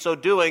 Maybe in so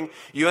doing,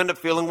 you end up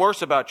feeling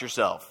worse about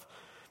yourself.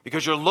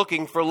 Because you're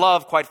looking for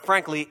love, quite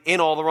frankly, in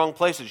all the wrong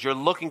places. You're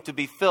looking to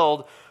be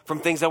filled from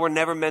things that were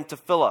never meant to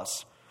fill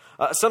us.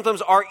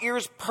 Sometimes our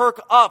ears perk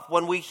up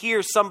when we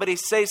hear somebody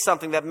say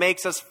something that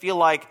makes us feel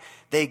like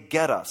they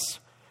get us.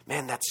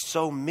 Man, that's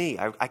so me.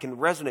 I can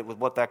resonate with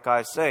what that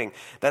guy's saying.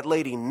 That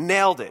lady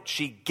nailed it.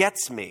 She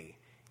gets me.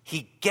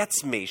 He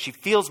gets me. She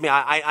feels me.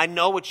 I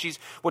know what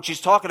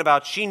she's talking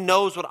about. She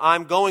knows what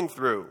I'm going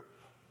through.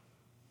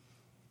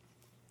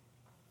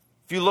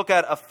 If you look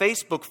at a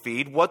Facebook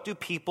feed, what do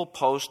people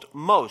post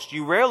most?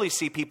 You rarely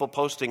see people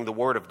posting the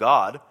Word of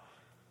God.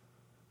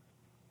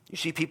 You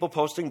see people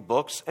posting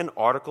books and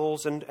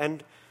articles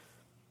and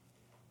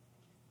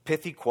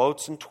pithy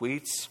quotes and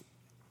tweets.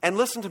 And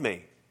listen to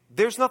me,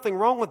 there's nothing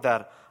wrong with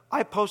that.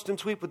 I post and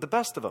tweet with the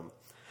best of them.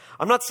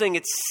 I'm not saying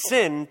it's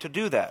sin to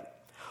do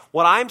that.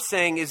 What I'm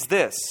saying is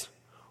this: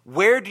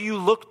 where do you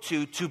look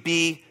to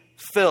be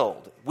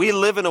filled? We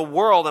live in a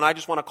world, and I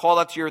just want to call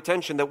that to your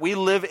attention, that we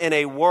live in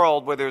a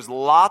world where there's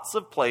lots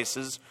of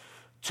places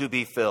to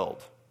be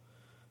filled.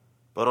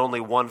 But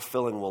only one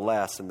filling will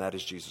last, and that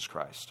is Jesus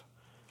Christ.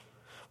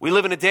 We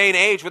live in a day and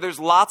age where there's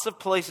lots of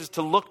places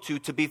to look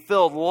to be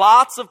filled,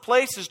 lots of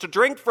places to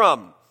drink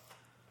from.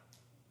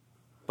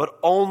 But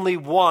only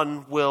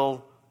one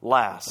will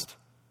last.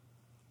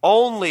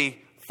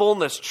 Only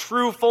fullness,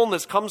 true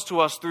fullness, comes to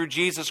us through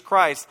Jesus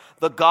Christ,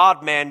 the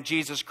God-man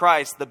Jesus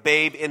Christ, the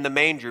babe in the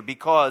manger,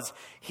 because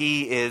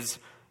he is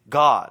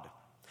God.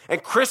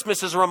 And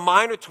Christmas is a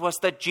reminder to us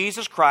that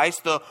Jesus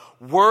Christ, the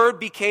Word,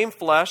 became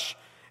flesh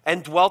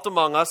and dwells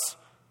among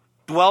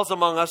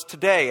us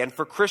today. And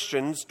for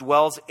Christians,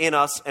 dwells in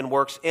us and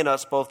works in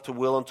us both to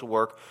will and to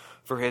work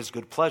for his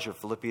good pleasure.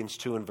 Philippians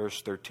 2 and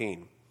verse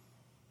 13.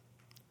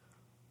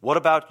 What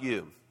about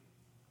you?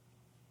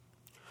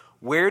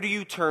 Where do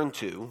you turn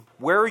to?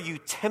 Where are you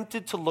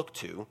tempted to look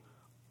to,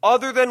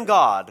 other than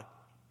God,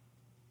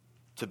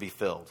 to be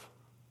filled?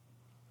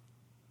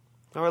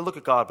 Now, I look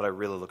at God, but I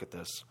really look at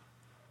this.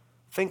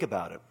 Think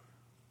about it.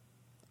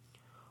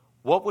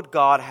 What would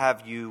God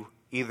have you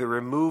either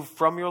remove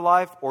from your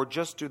life or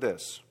just do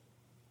this?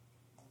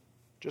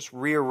 Just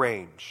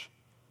rearrange.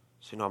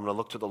 So, I'm going to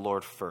look to the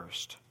Lord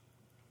first.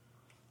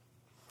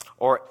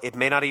 Or it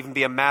may not even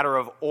be a matter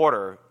of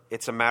order.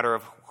 It's a matter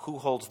of who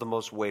holds the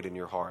most weight in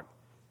your heart.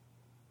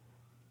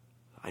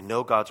 I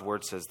know God's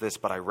word says this,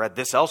 but I read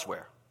this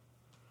elsewhere.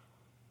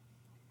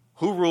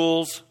 Who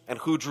rules and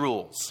who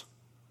drools?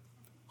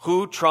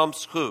 Who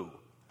trumps who?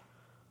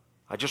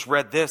 I just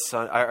read this.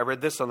 I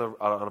read this on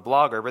a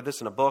blog. I read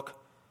this in a book.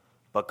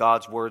 But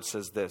God's word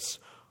says this.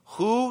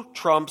 Who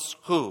trumps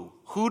who?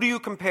 Who do you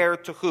compare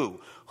to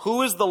who?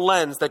 Who is the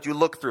lens that you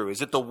look through?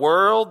 Is it the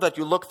world that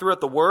you look through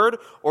at the word?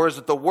 Or is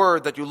it the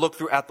word that you look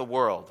through at the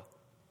world?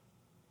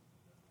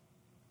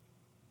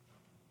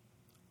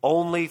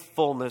 Only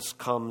fullness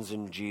comes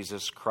in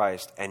Jesus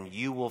Christ. And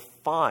you will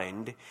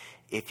find,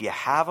 if you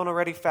haven't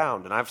already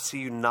found, and I see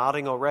you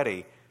nodding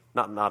already,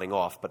 not nodding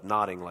off, but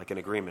nodding like in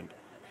agreement.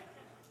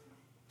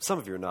 Some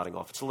of you are nodding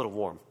off. It's a little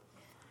warm.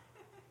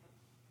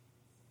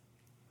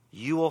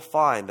 You will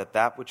find that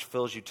that which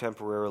fills you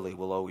temporarily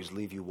will always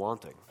leave you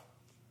wanting.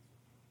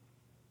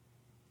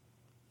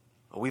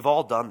 We've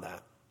all done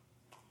that.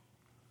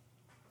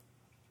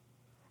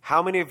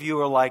 How many of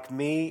you are like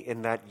me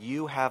in that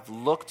you have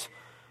looked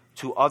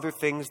to other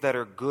things that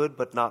are good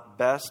but not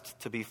best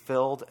to be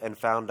filled and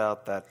found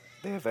out that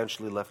they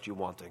eventually left you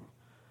wanting?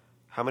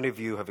 How many of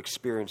you have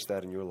experienced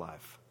that in your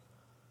life?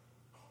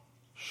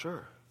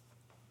 Sure.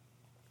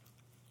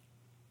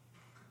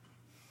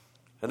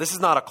 And this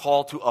is not a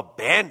call to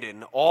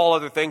abandon all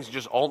other things.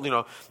 Just all,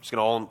 I'm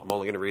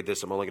only going to read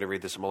this. I'm only going to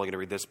read this. I'm only going to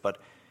read this. But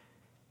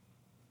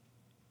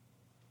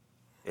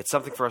it's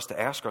something for us to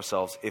ask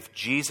ourselves. If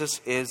Jesus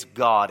is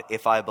God,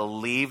 if I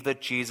believe that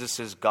Jesus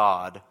is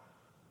God,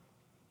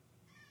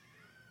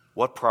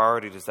 what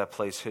priority does that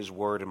place His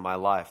word in my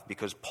life?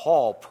 Because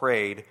Paul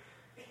prayed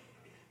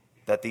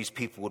that these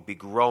people would be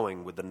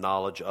growing with the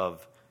knowledge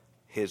of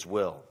His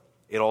will,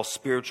 in all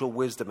spiritual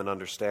wisdom and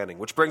understanding.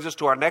 Which brings us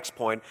to our next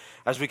point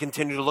as we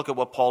continue to look at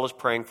what Paul is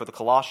praying for the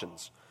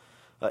Colossians.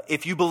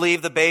 If you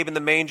believe the babe in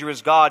the manger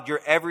is God, your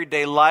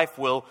everyday life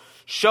will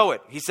show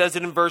it. He says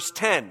it in verse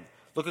 10.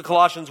 Look at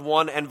Colossians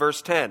 1 and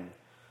verse 10.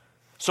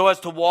 So as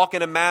to walk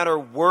in a manner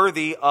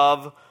worthy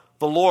of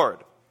the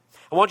Lord.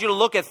 I want you to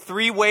look at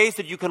 3 ways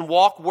that you can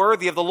walk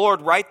worthy of the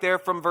Lord right there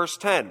from verse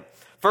 10.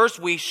 First,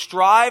 we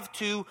strive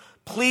to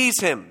please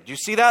Him. Do you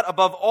see that?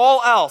 Above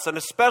all else, and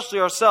especially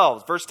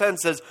ourselves. Verse 10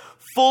 says,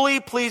 fully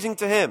pleasing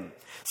to Him.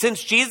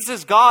 Since Jesus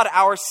is God,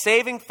 our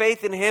saving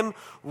faith in Him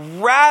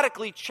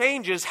radically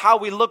changes how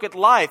we look at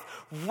life,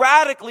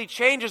 radically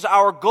changes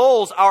our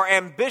goals, our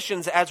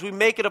ambitions, as we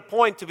make it a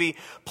point to be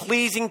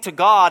pleasing to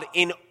God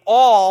in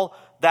all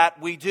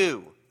that we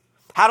do.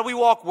 How do we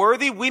walk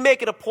worthy? We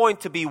make it a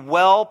point to be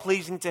well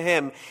pleasing to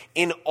Him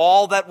in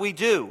all that we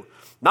do.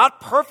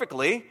 Not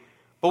perfectly,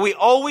 but we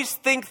always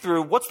think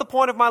through, what's the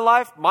point of my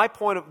life?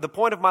 The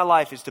point of my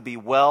life is to be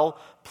well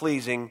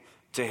pleasing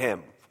to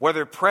Him.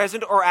 Whether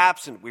present or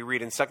absent, we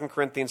read in 2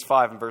 Corinthians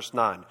 5 and verse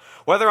 9.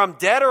 Whether I'm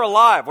dead or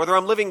alive, whether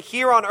I'm living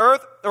here on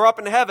earth or up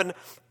in heaven,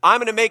 I'm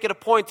going to make it a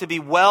point to be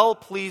well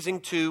pleasing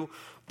to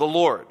the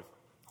Lord.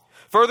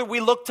 Further, we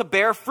look to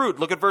bear fruit.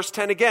 Look at verse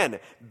 10 again.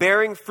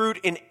 Bearing fruit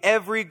in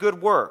every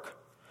good work.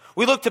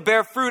 We look to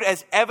bear fruit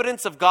as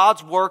evidence of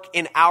God's work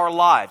in our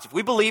lives. If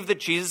we believe that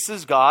Jesus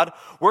is God,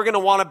 we're going to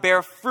want to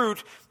bear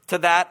fruit to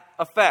that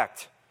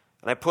effect.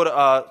 And I put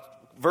a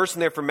verse in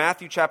there from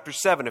Matthew chapter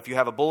 7, if you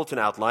have a bulletin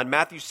outline.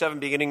 Matthew 7,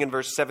 beginning in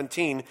verse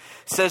 17,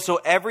 says, so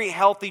every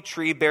healthy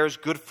tree bears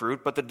good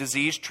fruit, but the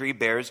diseased tree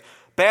bears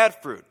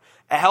bad fruit.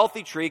 A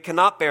healthy tree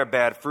cannot bear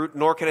bad fruit,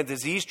 nor can a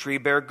diseased tree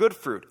bear good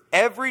fruit.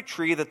 Every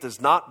tree that does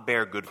not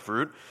bear good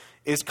fruit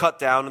is cut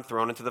down and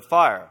thrown into the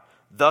fire.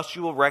 Thus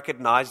you will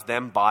recognize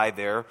them by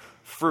their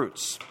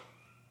fruits.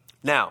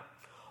 Now,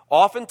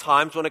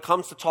 oftentimes when it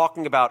comes to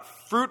talking about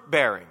fruit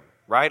bearing,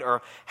 right,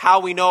 or how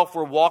we know if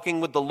we're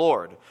walking with the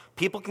Lord,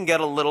 people can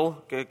get a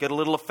little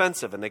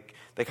offensive, and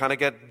they kind of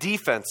get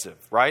defensive,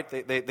 right?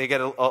 They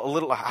get a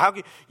little.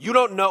 You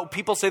don't know?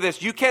 People say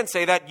this. You can't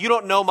say that. You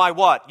don't know my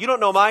what? You don't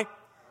know my.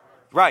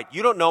 Right,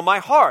 you don't know my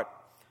heart.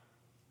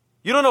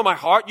 You don't know my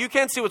heart. You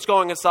can't see what's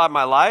going inside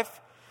my life.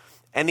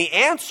 And the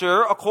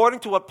answer, according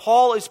to what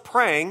Paul is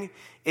praying,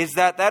 is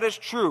that is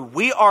true.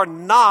 We are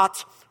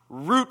not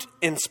root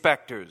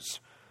inspectors,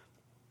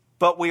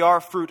 but we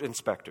are fruit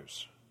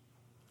inspectors.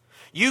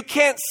 You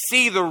can't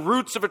see the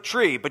roots of a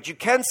tree, but you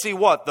can see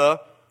what?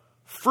 The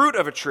fruit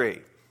of a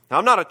tree. Now,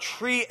 I'm not a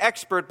tree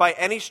expert by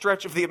any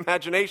stretch of the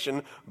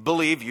imagination,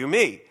 believe you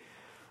me.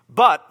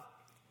 But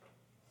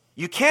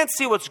you can't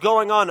see what's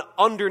going on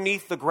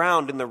underneath the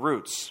ground in the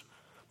roots.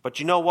 But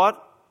you know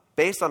what?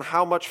 Based on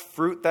how much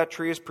fruit that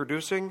tree is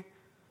producing,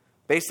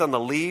 based on the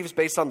leaves,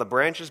 based on the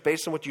branches,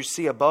 based on what you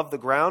see above the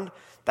ground,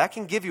 that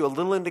can give you a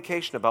little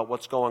indication about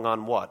what's going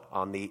on what?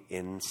 On the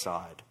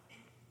inside.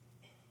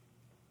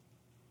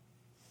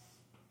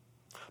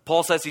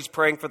 Paul says he's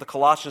praying for the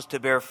Colossians to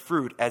bear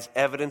fruit as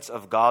evidence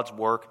of God's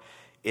work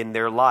in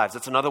their lives.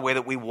 That's another way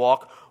that we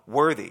walk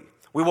worthy.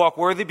 We walk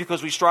worthy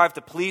because we strive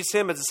to please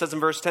Him, as it says in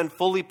verse 10,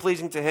 fully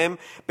pleasing to Him,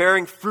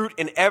 bearing fruit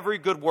in every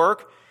good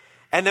work.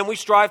 And then we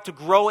strive to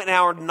grow in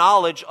our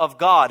knowledge of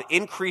God,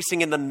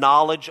 increasing in the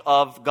knowledge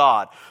of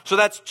God. So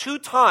that's 2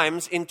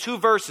 times in 2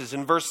 verses,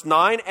 in verse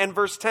 9 and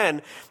verse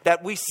 10,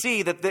 that we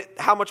see that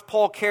how much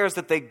Paul cares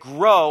that they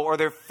grow or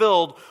they're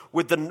filled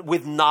with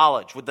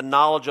knowledge, with the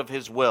knowledge of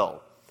his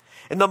will.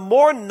 And the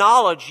more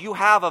knowledge you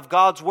have of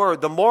God's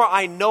word, the more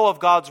I know of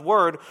God's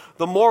word,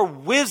 the more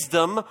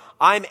wisdom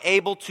I'm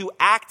able to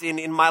act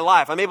in my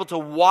life. I'm able to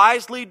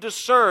wisely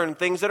discern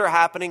things that are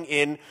happening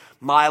in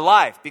my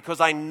life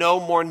because I know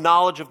more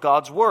knowledge of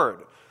God's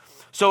word.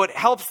 So it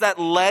helps that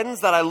lens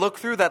that I look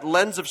through, that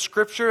lens of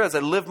Scripture as I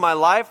live my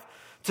life,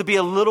 to be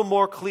a little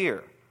more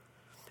clear.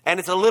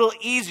 And it's a little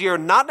easier,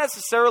 not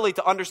necessarily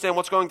to understand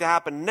what's going to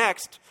happen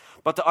next,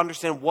 but to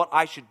understand what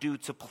I should do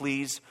to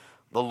please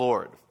the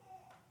Lord.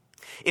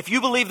 If you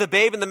believe the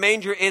babe in the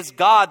manger is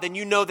God, then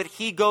you know that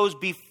he goes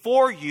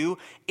before you,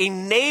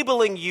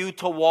 enabling you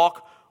to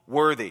walk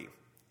worthy.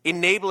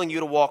 Enabling you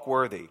to walk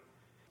worthy.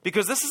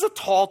 Because this is a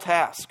tall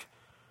task.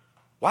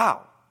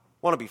 Wow.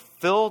 Want to be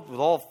filled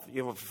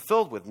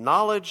with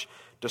knowledge,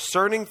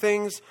 discerning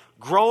things,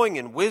 growing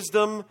in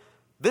wisdom.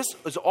 This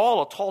is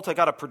all a tall task. I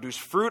got to produce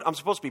fruit. I'm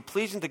supposed to be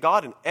pleasing to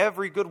God in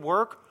every good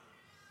work.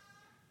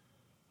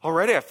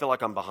 Already I feel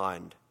like I'm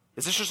behind.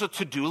 Is this just a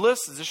to-do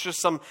list? Is this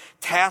just some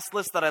task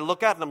list that I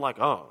look at and I'm like,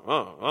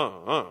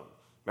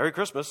 Merry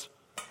Christmas.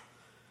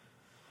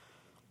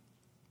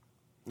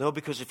 No,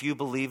 because if you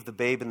believe the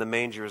babe in the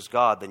manger is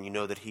God, then you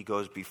know that he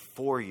goes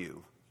before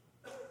you,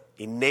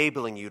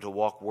 enabling you to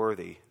walk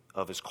worthy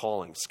of his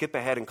calling. Skip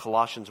ahead in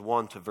Colossians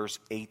 1 to verse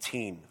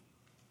 18.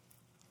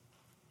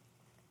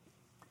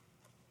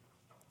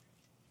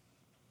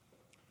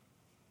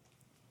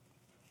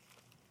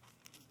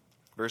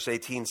 Verse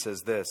 18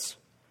 says this.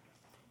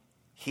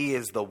 He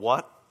is the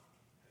what?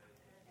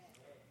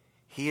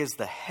 He is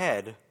the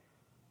head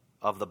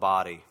of the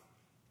body,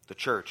 the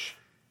church.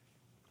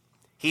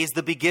 He is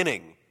the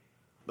beginning,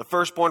 the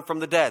firstborn from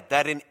the dead,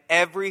 that in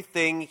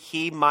everything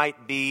he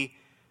might be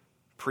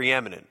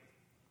preeminent.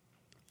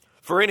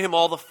 For in him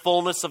all the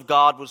fullness of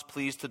God was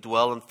pleased to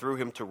dwell, and through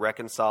him to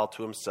reconcile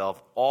to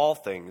himself all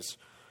things,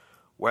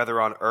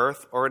 whether on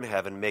earth or in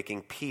heaven,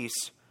 making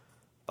peace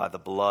by the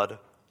blood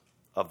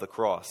of the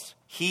cross.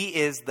 He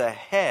is the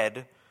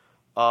head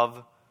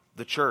of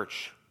the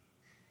church.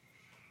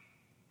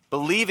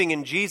 Believing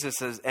in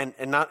Jesus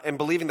and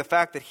believing the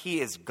fact that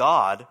he is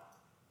God,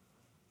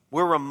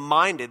 we're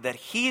reminded that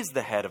he's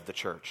the head of the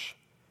church.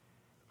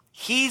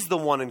 He's the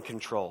one in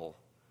control.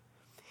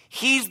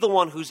 He's the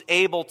one who's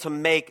able to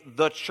make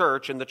the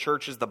church, and the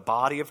church is the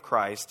body of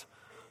Christ,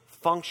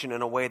 function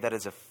in a way that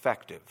is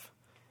effective.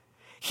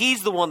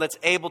 He's the one that's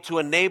able to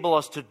enable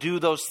us to do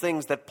those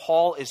things that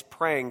Paul is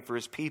praying for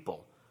his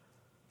people.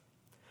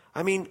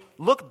 I mean,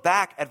 look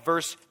back at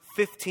verse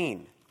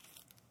 15.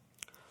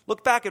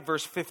 Look back at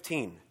verse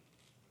 15.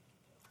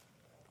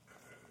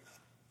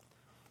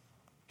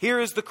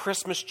 Here is the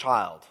Christmas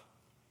child.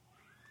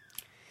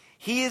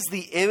 He is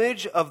the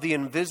image of the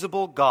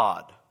invisible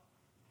God,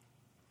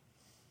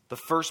 the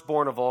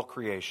firstborn of all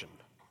creation.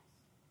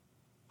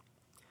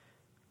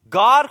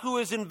 God, who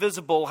is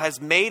invisible,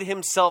 has made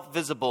himself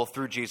visible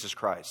through Jesus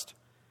Christ.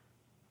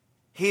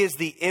 He is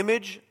the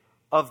image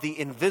of the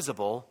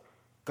invisible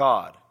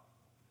God.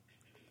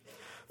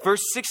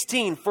 Verse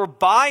 16, for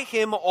by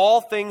him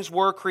all things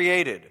were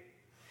created,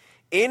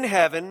 in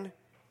heaven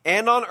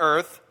and on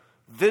earth,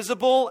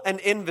 visible and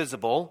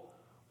invisible,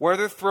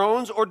 whether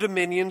thrones or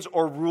dominions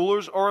or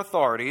rulers or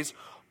authorities,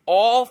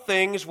 all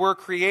things were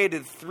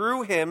created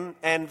through him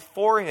and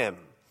for him.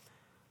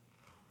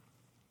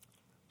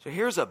 So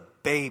here's a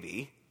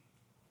baby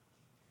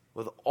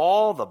with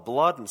all the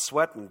blood and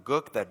sweat and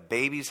gook that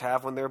babies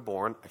have when they're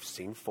born. I've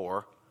seen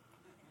 4.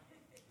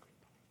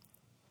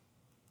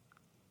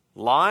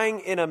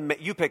 Lying in a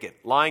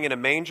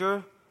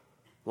manger,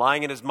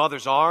 lying in his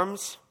mother's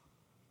arms,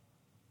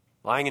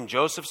 lying in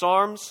Joseph's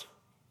arms,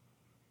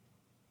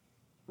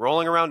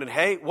 rolling around in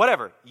hay,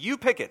 whatever. You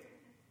pick it.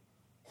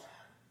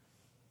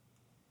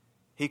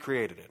 He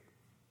created it.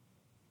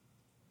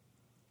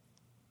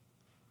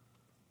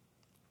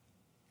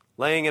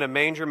 Laying in a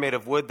manger made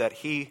of wood that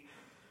he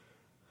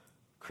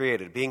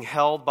created. Being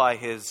held by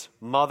his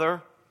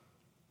mother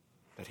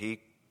that he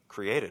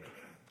created.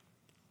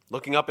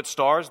 Looking up at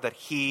stars that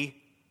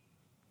he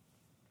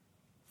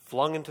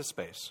flung into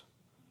space.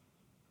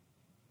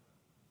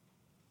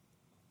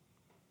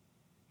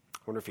 I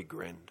wonder if he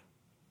grinned.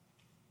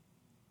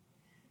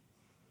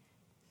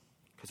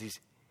 Because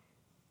he's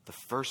the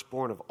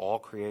firstborn of all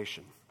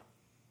creation,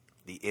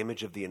 the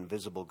image of the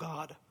invisible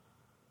God.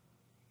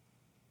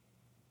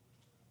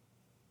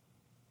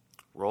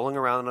 Rolling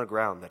around on the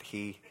ground that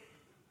he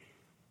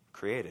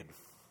created.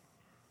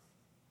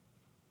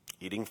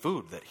 Eating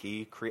food that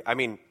he created. I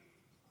mean,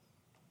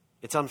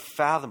 it's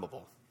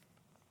unfathomable.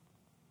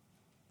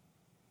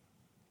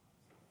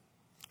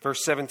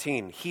 Verse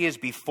 17, he is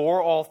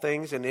before all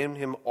things, and in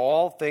him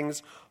all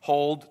things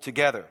hold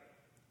together.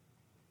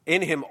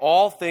 In him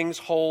all things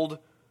hold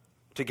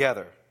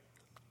together.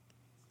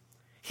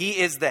 He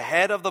is the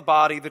head of the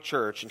body, the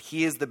church, and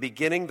he is the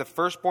beginning, the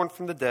firstborn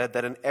from the dead,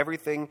 that in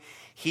everything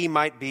he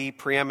might be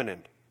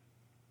preeminent.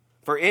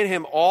 For in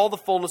him all the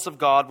fullness of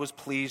God was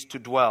pleased to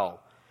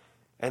dwell,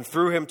 and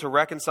through him to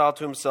reconcile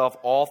to himself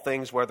all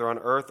things, whether on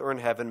earth or in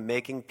heaven,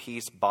 making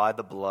peace by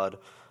the blood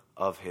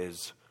of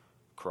his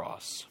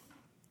cross.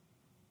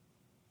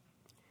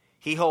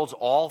 He holds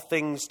all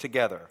things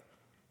together.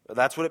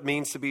 That's what it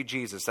means to be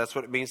Jesus. That's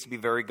what it means to be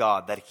very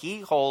God, that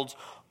he holds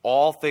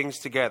all things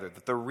together.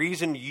 That the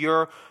reason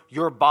your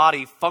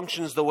body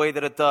functions the way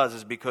that it does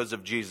is because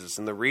of Jesus.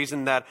 And the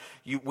reason that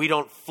we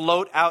don't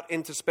float out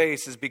into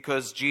space is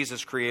because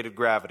Jesus created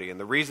gravity. And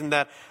the reason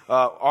that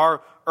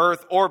our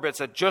Earth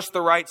orbits at just the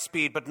right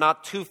speed, but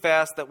not too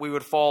fast that we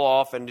would fall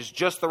off, and is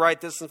just the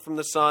right distance from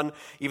the sun,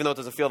 even though it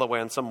doesn't feel that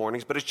way on some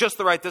mornings, but it's just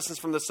the right distance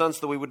from the sun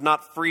so that we would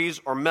not freeze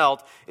or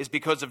melt, is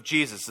because of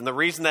Jesus. And the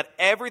reason that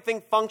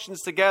everything functions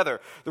together,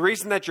 the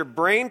reason that your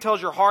brain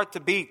tells your heart to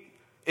beat,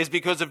 is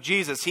because of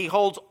Jesus. He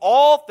holds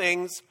all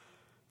things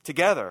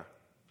together.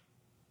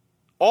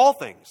 All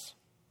things.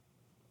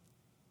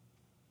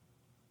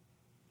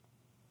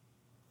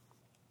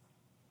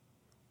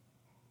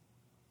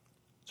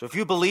 So if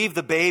you believe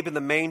the babe in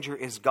the manger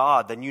is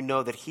God, then you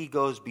know that he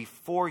goes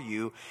before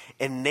you,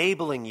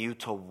 enabling you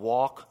to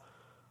walk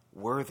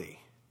worthy.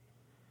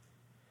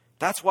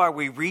 That's why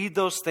we read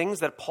those things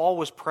that Paul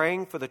was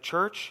praying for the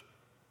church,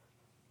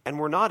 and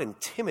we're not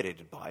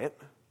intimidated by it.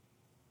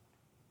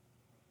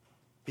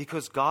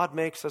 Because God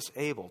makes us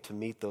able to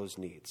meet those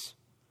needs.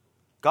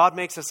 God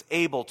makes us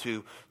able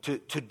to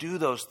do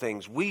those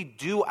things. We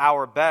do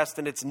our best,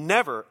 and it's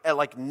never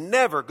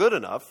good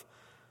enough.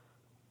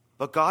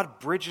 But God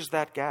bridges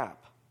that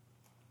gap.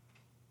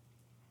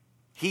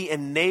 He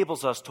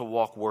enables us to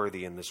walk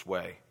worthy in this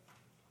way.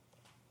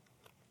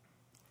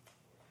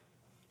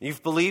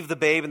 You've believed the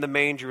babe in the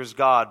manger is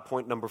God,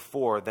 point number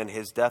 4, then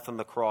his death on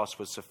the cross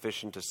was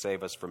sufficient to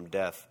save us from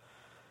death,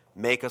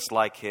 make us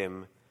like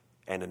him,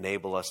 and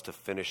enable us to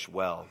finish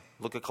well.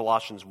 Look at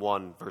Colossians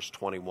 1, verse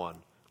 21.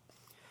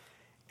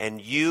 And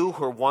you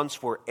who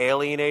once were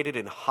alienated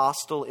and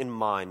hostile in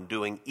mind,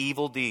 doing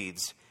evil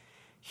deeds,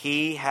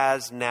 he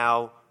has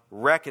now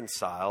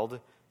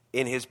reconciled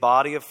in his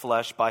body of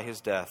flesh by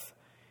his death,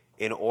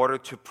 in order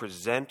to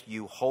present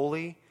you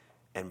holy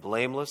and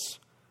blameless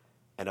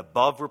and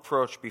above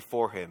reproach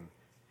before him,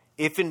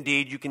 if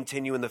indeed you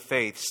continue in the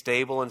faith,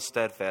 stable and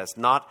steadfast,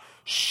 not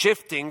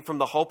shifting from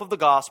the hope of the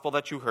gospel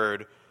that you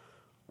heard,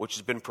 which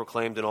has been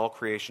proclaimed in all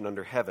creation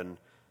under heaven,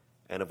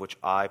 and of which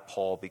I,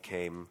 Paul,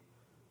 became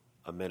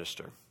a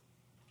minister.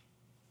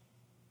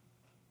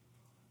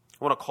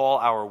 I want to call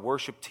our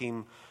worship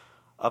team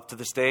up to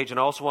the stage, and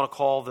I also want to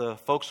call the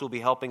folks who will be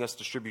helping us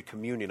distribute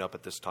communion up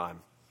at this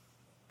time.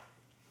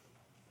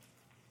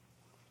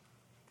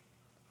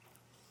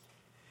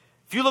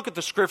 If you look at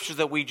the scriptures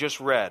that we just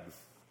read,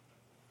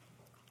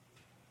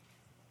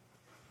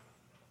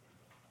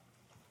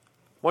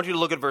 I want you to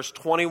look at verse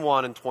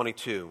 21 and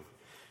 22.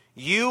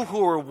 You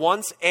who were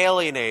once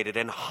alienated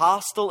and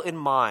hostile in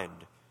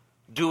mind,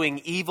 doing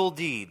evil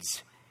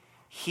deeds,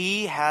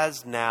 he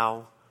has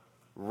now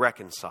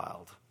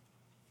reconciled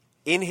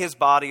in his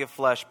body of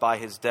flesh by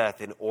his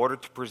death, in order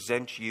to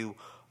present you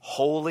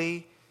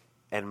holy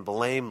and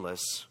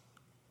blameless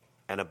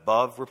and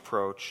above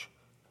reproach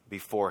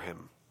before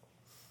him.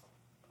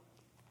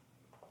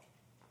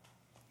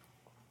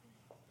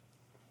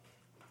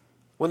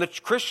 When the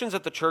Christians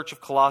at the church of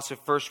Colossae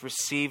first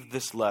received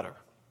this letter,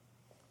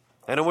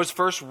 and it was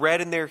first read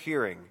in their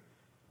hearing,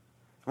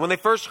 when they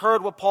first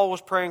heard what Paul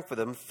was praying for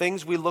them,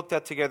 things we looked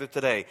at together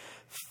today,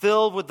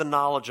 filled with the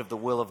knowledge of the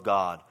will of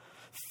God,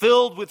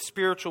 filled with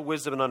spiritual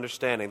wisdom and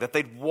understanding, that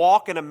they'd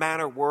walk in a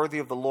manner worthy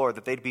of the Lord,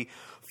 that they'd be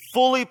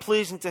fully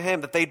pleasing to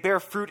him, that they'd bear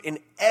fruit in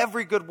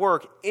every good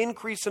work,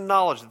 increase in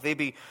knowledge, that they'd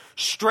be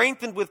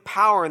strengthened with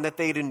power, and that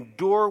they'd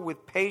endure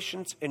with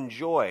patience and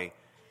joy.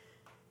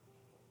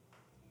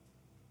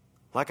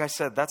 Like I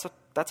said, that's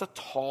a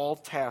tall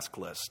task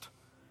list.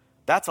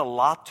 That's a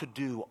lot to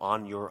do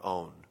on your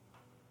own.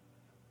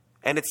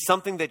 And it's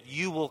something that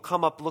you'll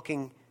come up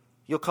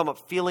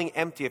feeling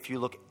empty if you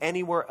look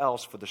anywhere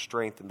else for the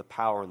strength and the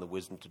power and the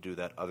wisdom to do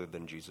that other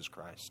than Jesus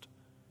Christ.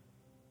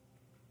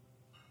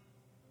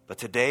 But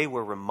today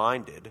we're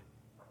reminded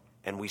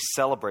and we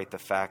celebrate the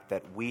fact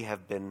that we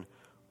have been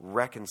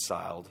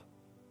reconciled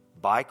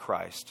by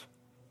Christ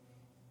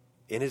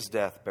in his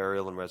death,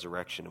 burial, and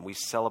resurrection. And we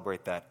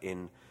celebrate that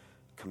in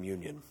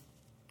communion.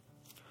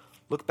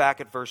 Look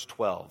back at verse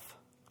 12.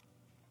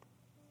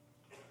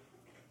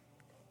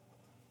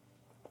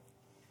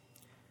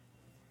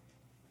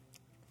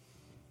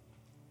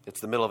 It's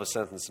the middle of a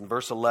sentence. In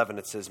verse 11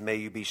 it says, "May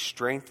you be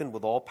strengthened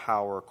with all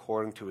power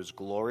according to his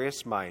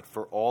glorious might,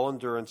 for all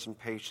endurance and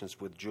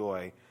patience with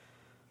joy."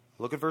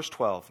 Look at verse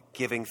 12.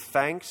 "Giving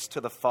thanks to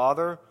the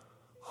Father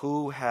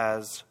who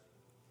has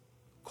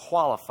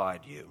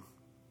qualified you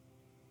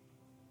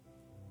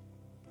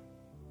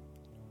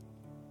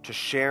to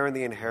share in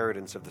the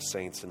inheritance of the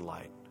saints in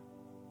light."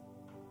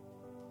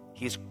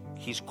 He's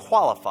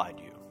qualified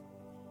you.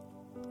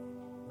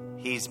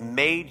 He's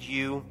made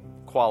you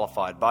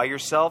qualified. By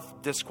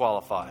yourself,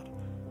 disqualified.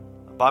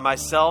 By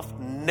myself,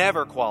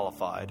 never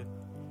qualified.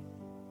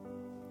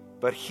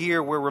 But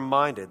here we're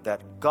reminded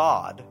that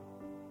God,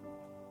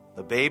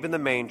 the babe in the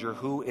manger,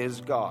 who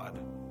is God,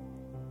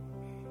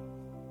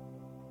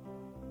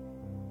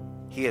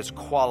 He has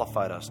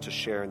qualified us to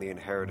share in the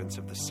inheritance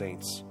of the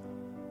saints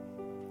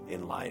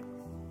in light.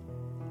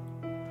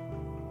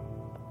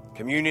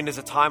 Communion is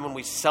a time when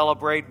we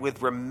celebrate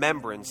with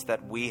remembrance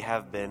that we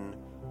have been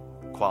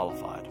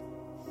qualified,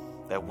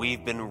 that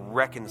we've been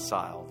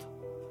reconciled,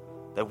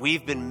 that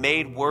we've been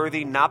made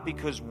worthy, not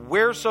because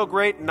we're so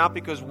great, not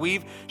because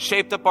we've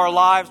shaped up our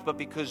lives, but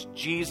because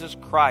Jesus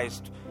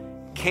Christ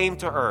came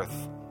to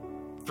earth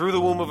through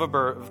the womb of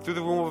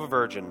a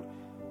virgin,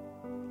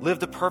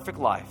 lived a perfect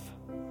life,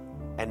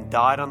 and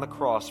died on the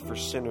cross for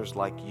sinners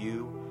like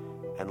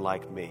you and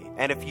like me.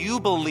 And if you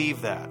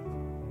believe that,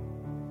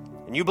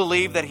 and you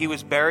believe that He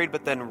was buried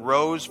but then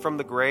rose from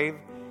the grave,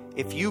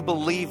 if you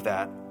believe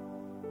that,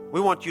 we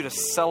want you to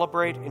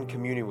celebrate in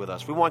communion with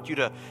us. We want you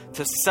to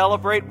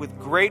celebrate with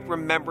great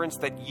remembrance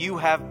that you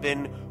have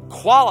been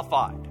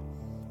qualified,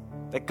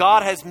 that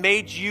God has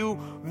made you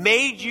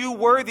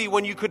worthy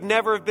when you could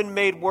never have been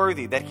made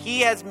worthy, that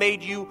He has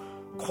made you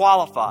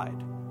qualified.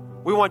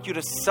 We want you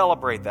to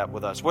celebrate that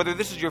with us. Whether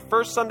this is your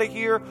first Sunday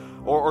here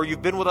or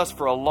you've been with us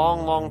for a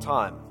long, long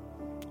time,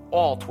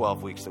 all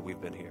 12 weeks that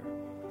we've been here.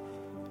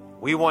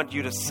 We want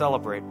you to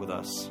celebrate with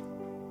us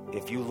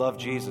if you love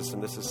Jesus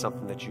and this is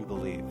something that you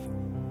believe.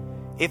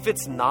 If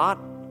it's not,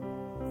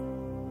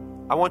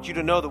 I want you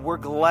to know that we're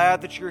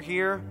glad that you're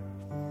here,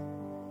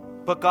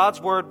 but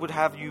God's word would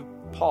have you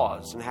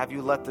pause and have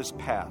you let this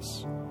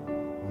pass.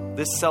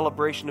 This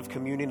celebration of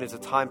communion is a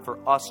time for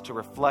us to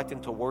reflect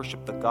and to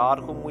worship the God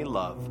whom we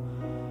love.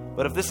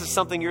 But if this is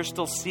something you're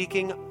still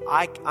seeking,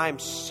 I am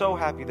so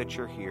happy that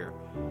you're here.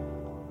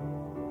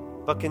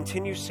 But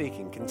continue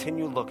seeking,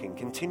 continue looking,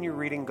 continue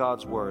reading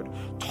God's word.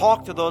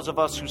 Talk to those of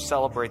us who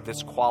celebrate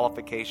this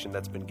qualification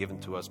that's been given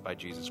to us by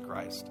Jesus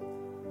Christ.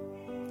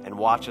 And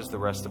watch as the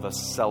rest of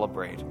us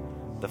celebrate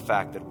the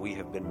fact that we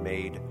have been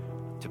made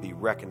to be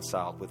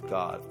reconciled with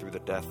God through the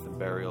death and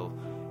burial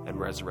and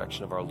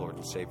resurrection of our Lord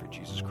and Savior,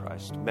 Jesus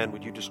Christ. Men,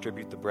 would you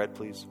distribute the bread,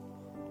 please?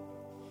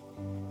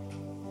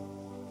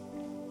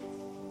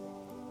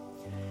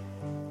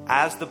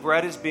 As the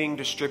bread is being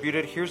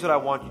distributed, here's what I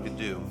want you to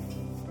do.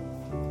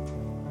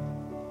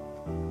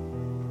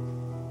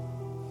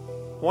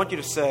 I want you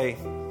to say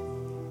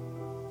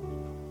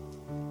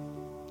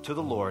to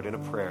the Lord in a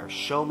prayer,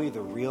 show me the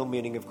real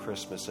meaning of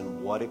Christmas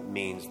and what it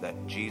means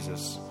that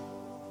Jesus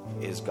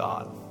is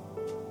God.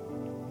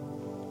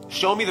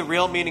 Show me the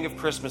real meaning of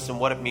Christmas and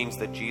what it means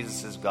that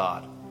Jesus is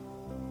God.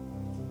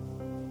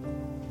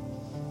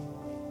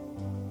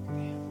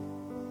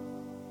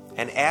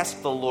 And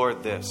ask the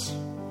Lord this.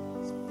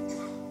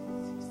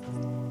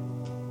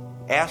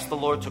 Ask the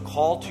Lord to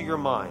call to your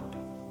mind.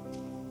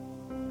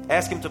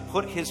 Ask Him to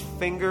put His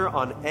finger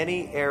on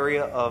any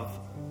area of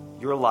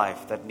your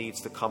life that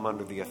needs to come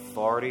under the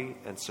authority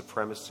and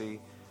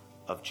supremacy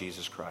of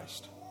Jesus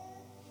Christ.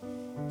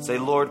 Say,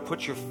 Lord,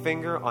 put your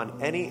finger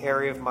on any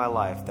area of my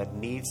life that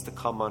needs to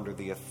come under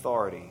the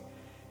authority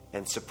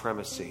and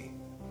supremacy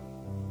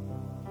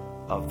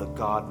of the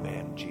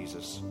God-man,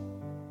 Jesus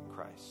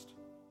Christ.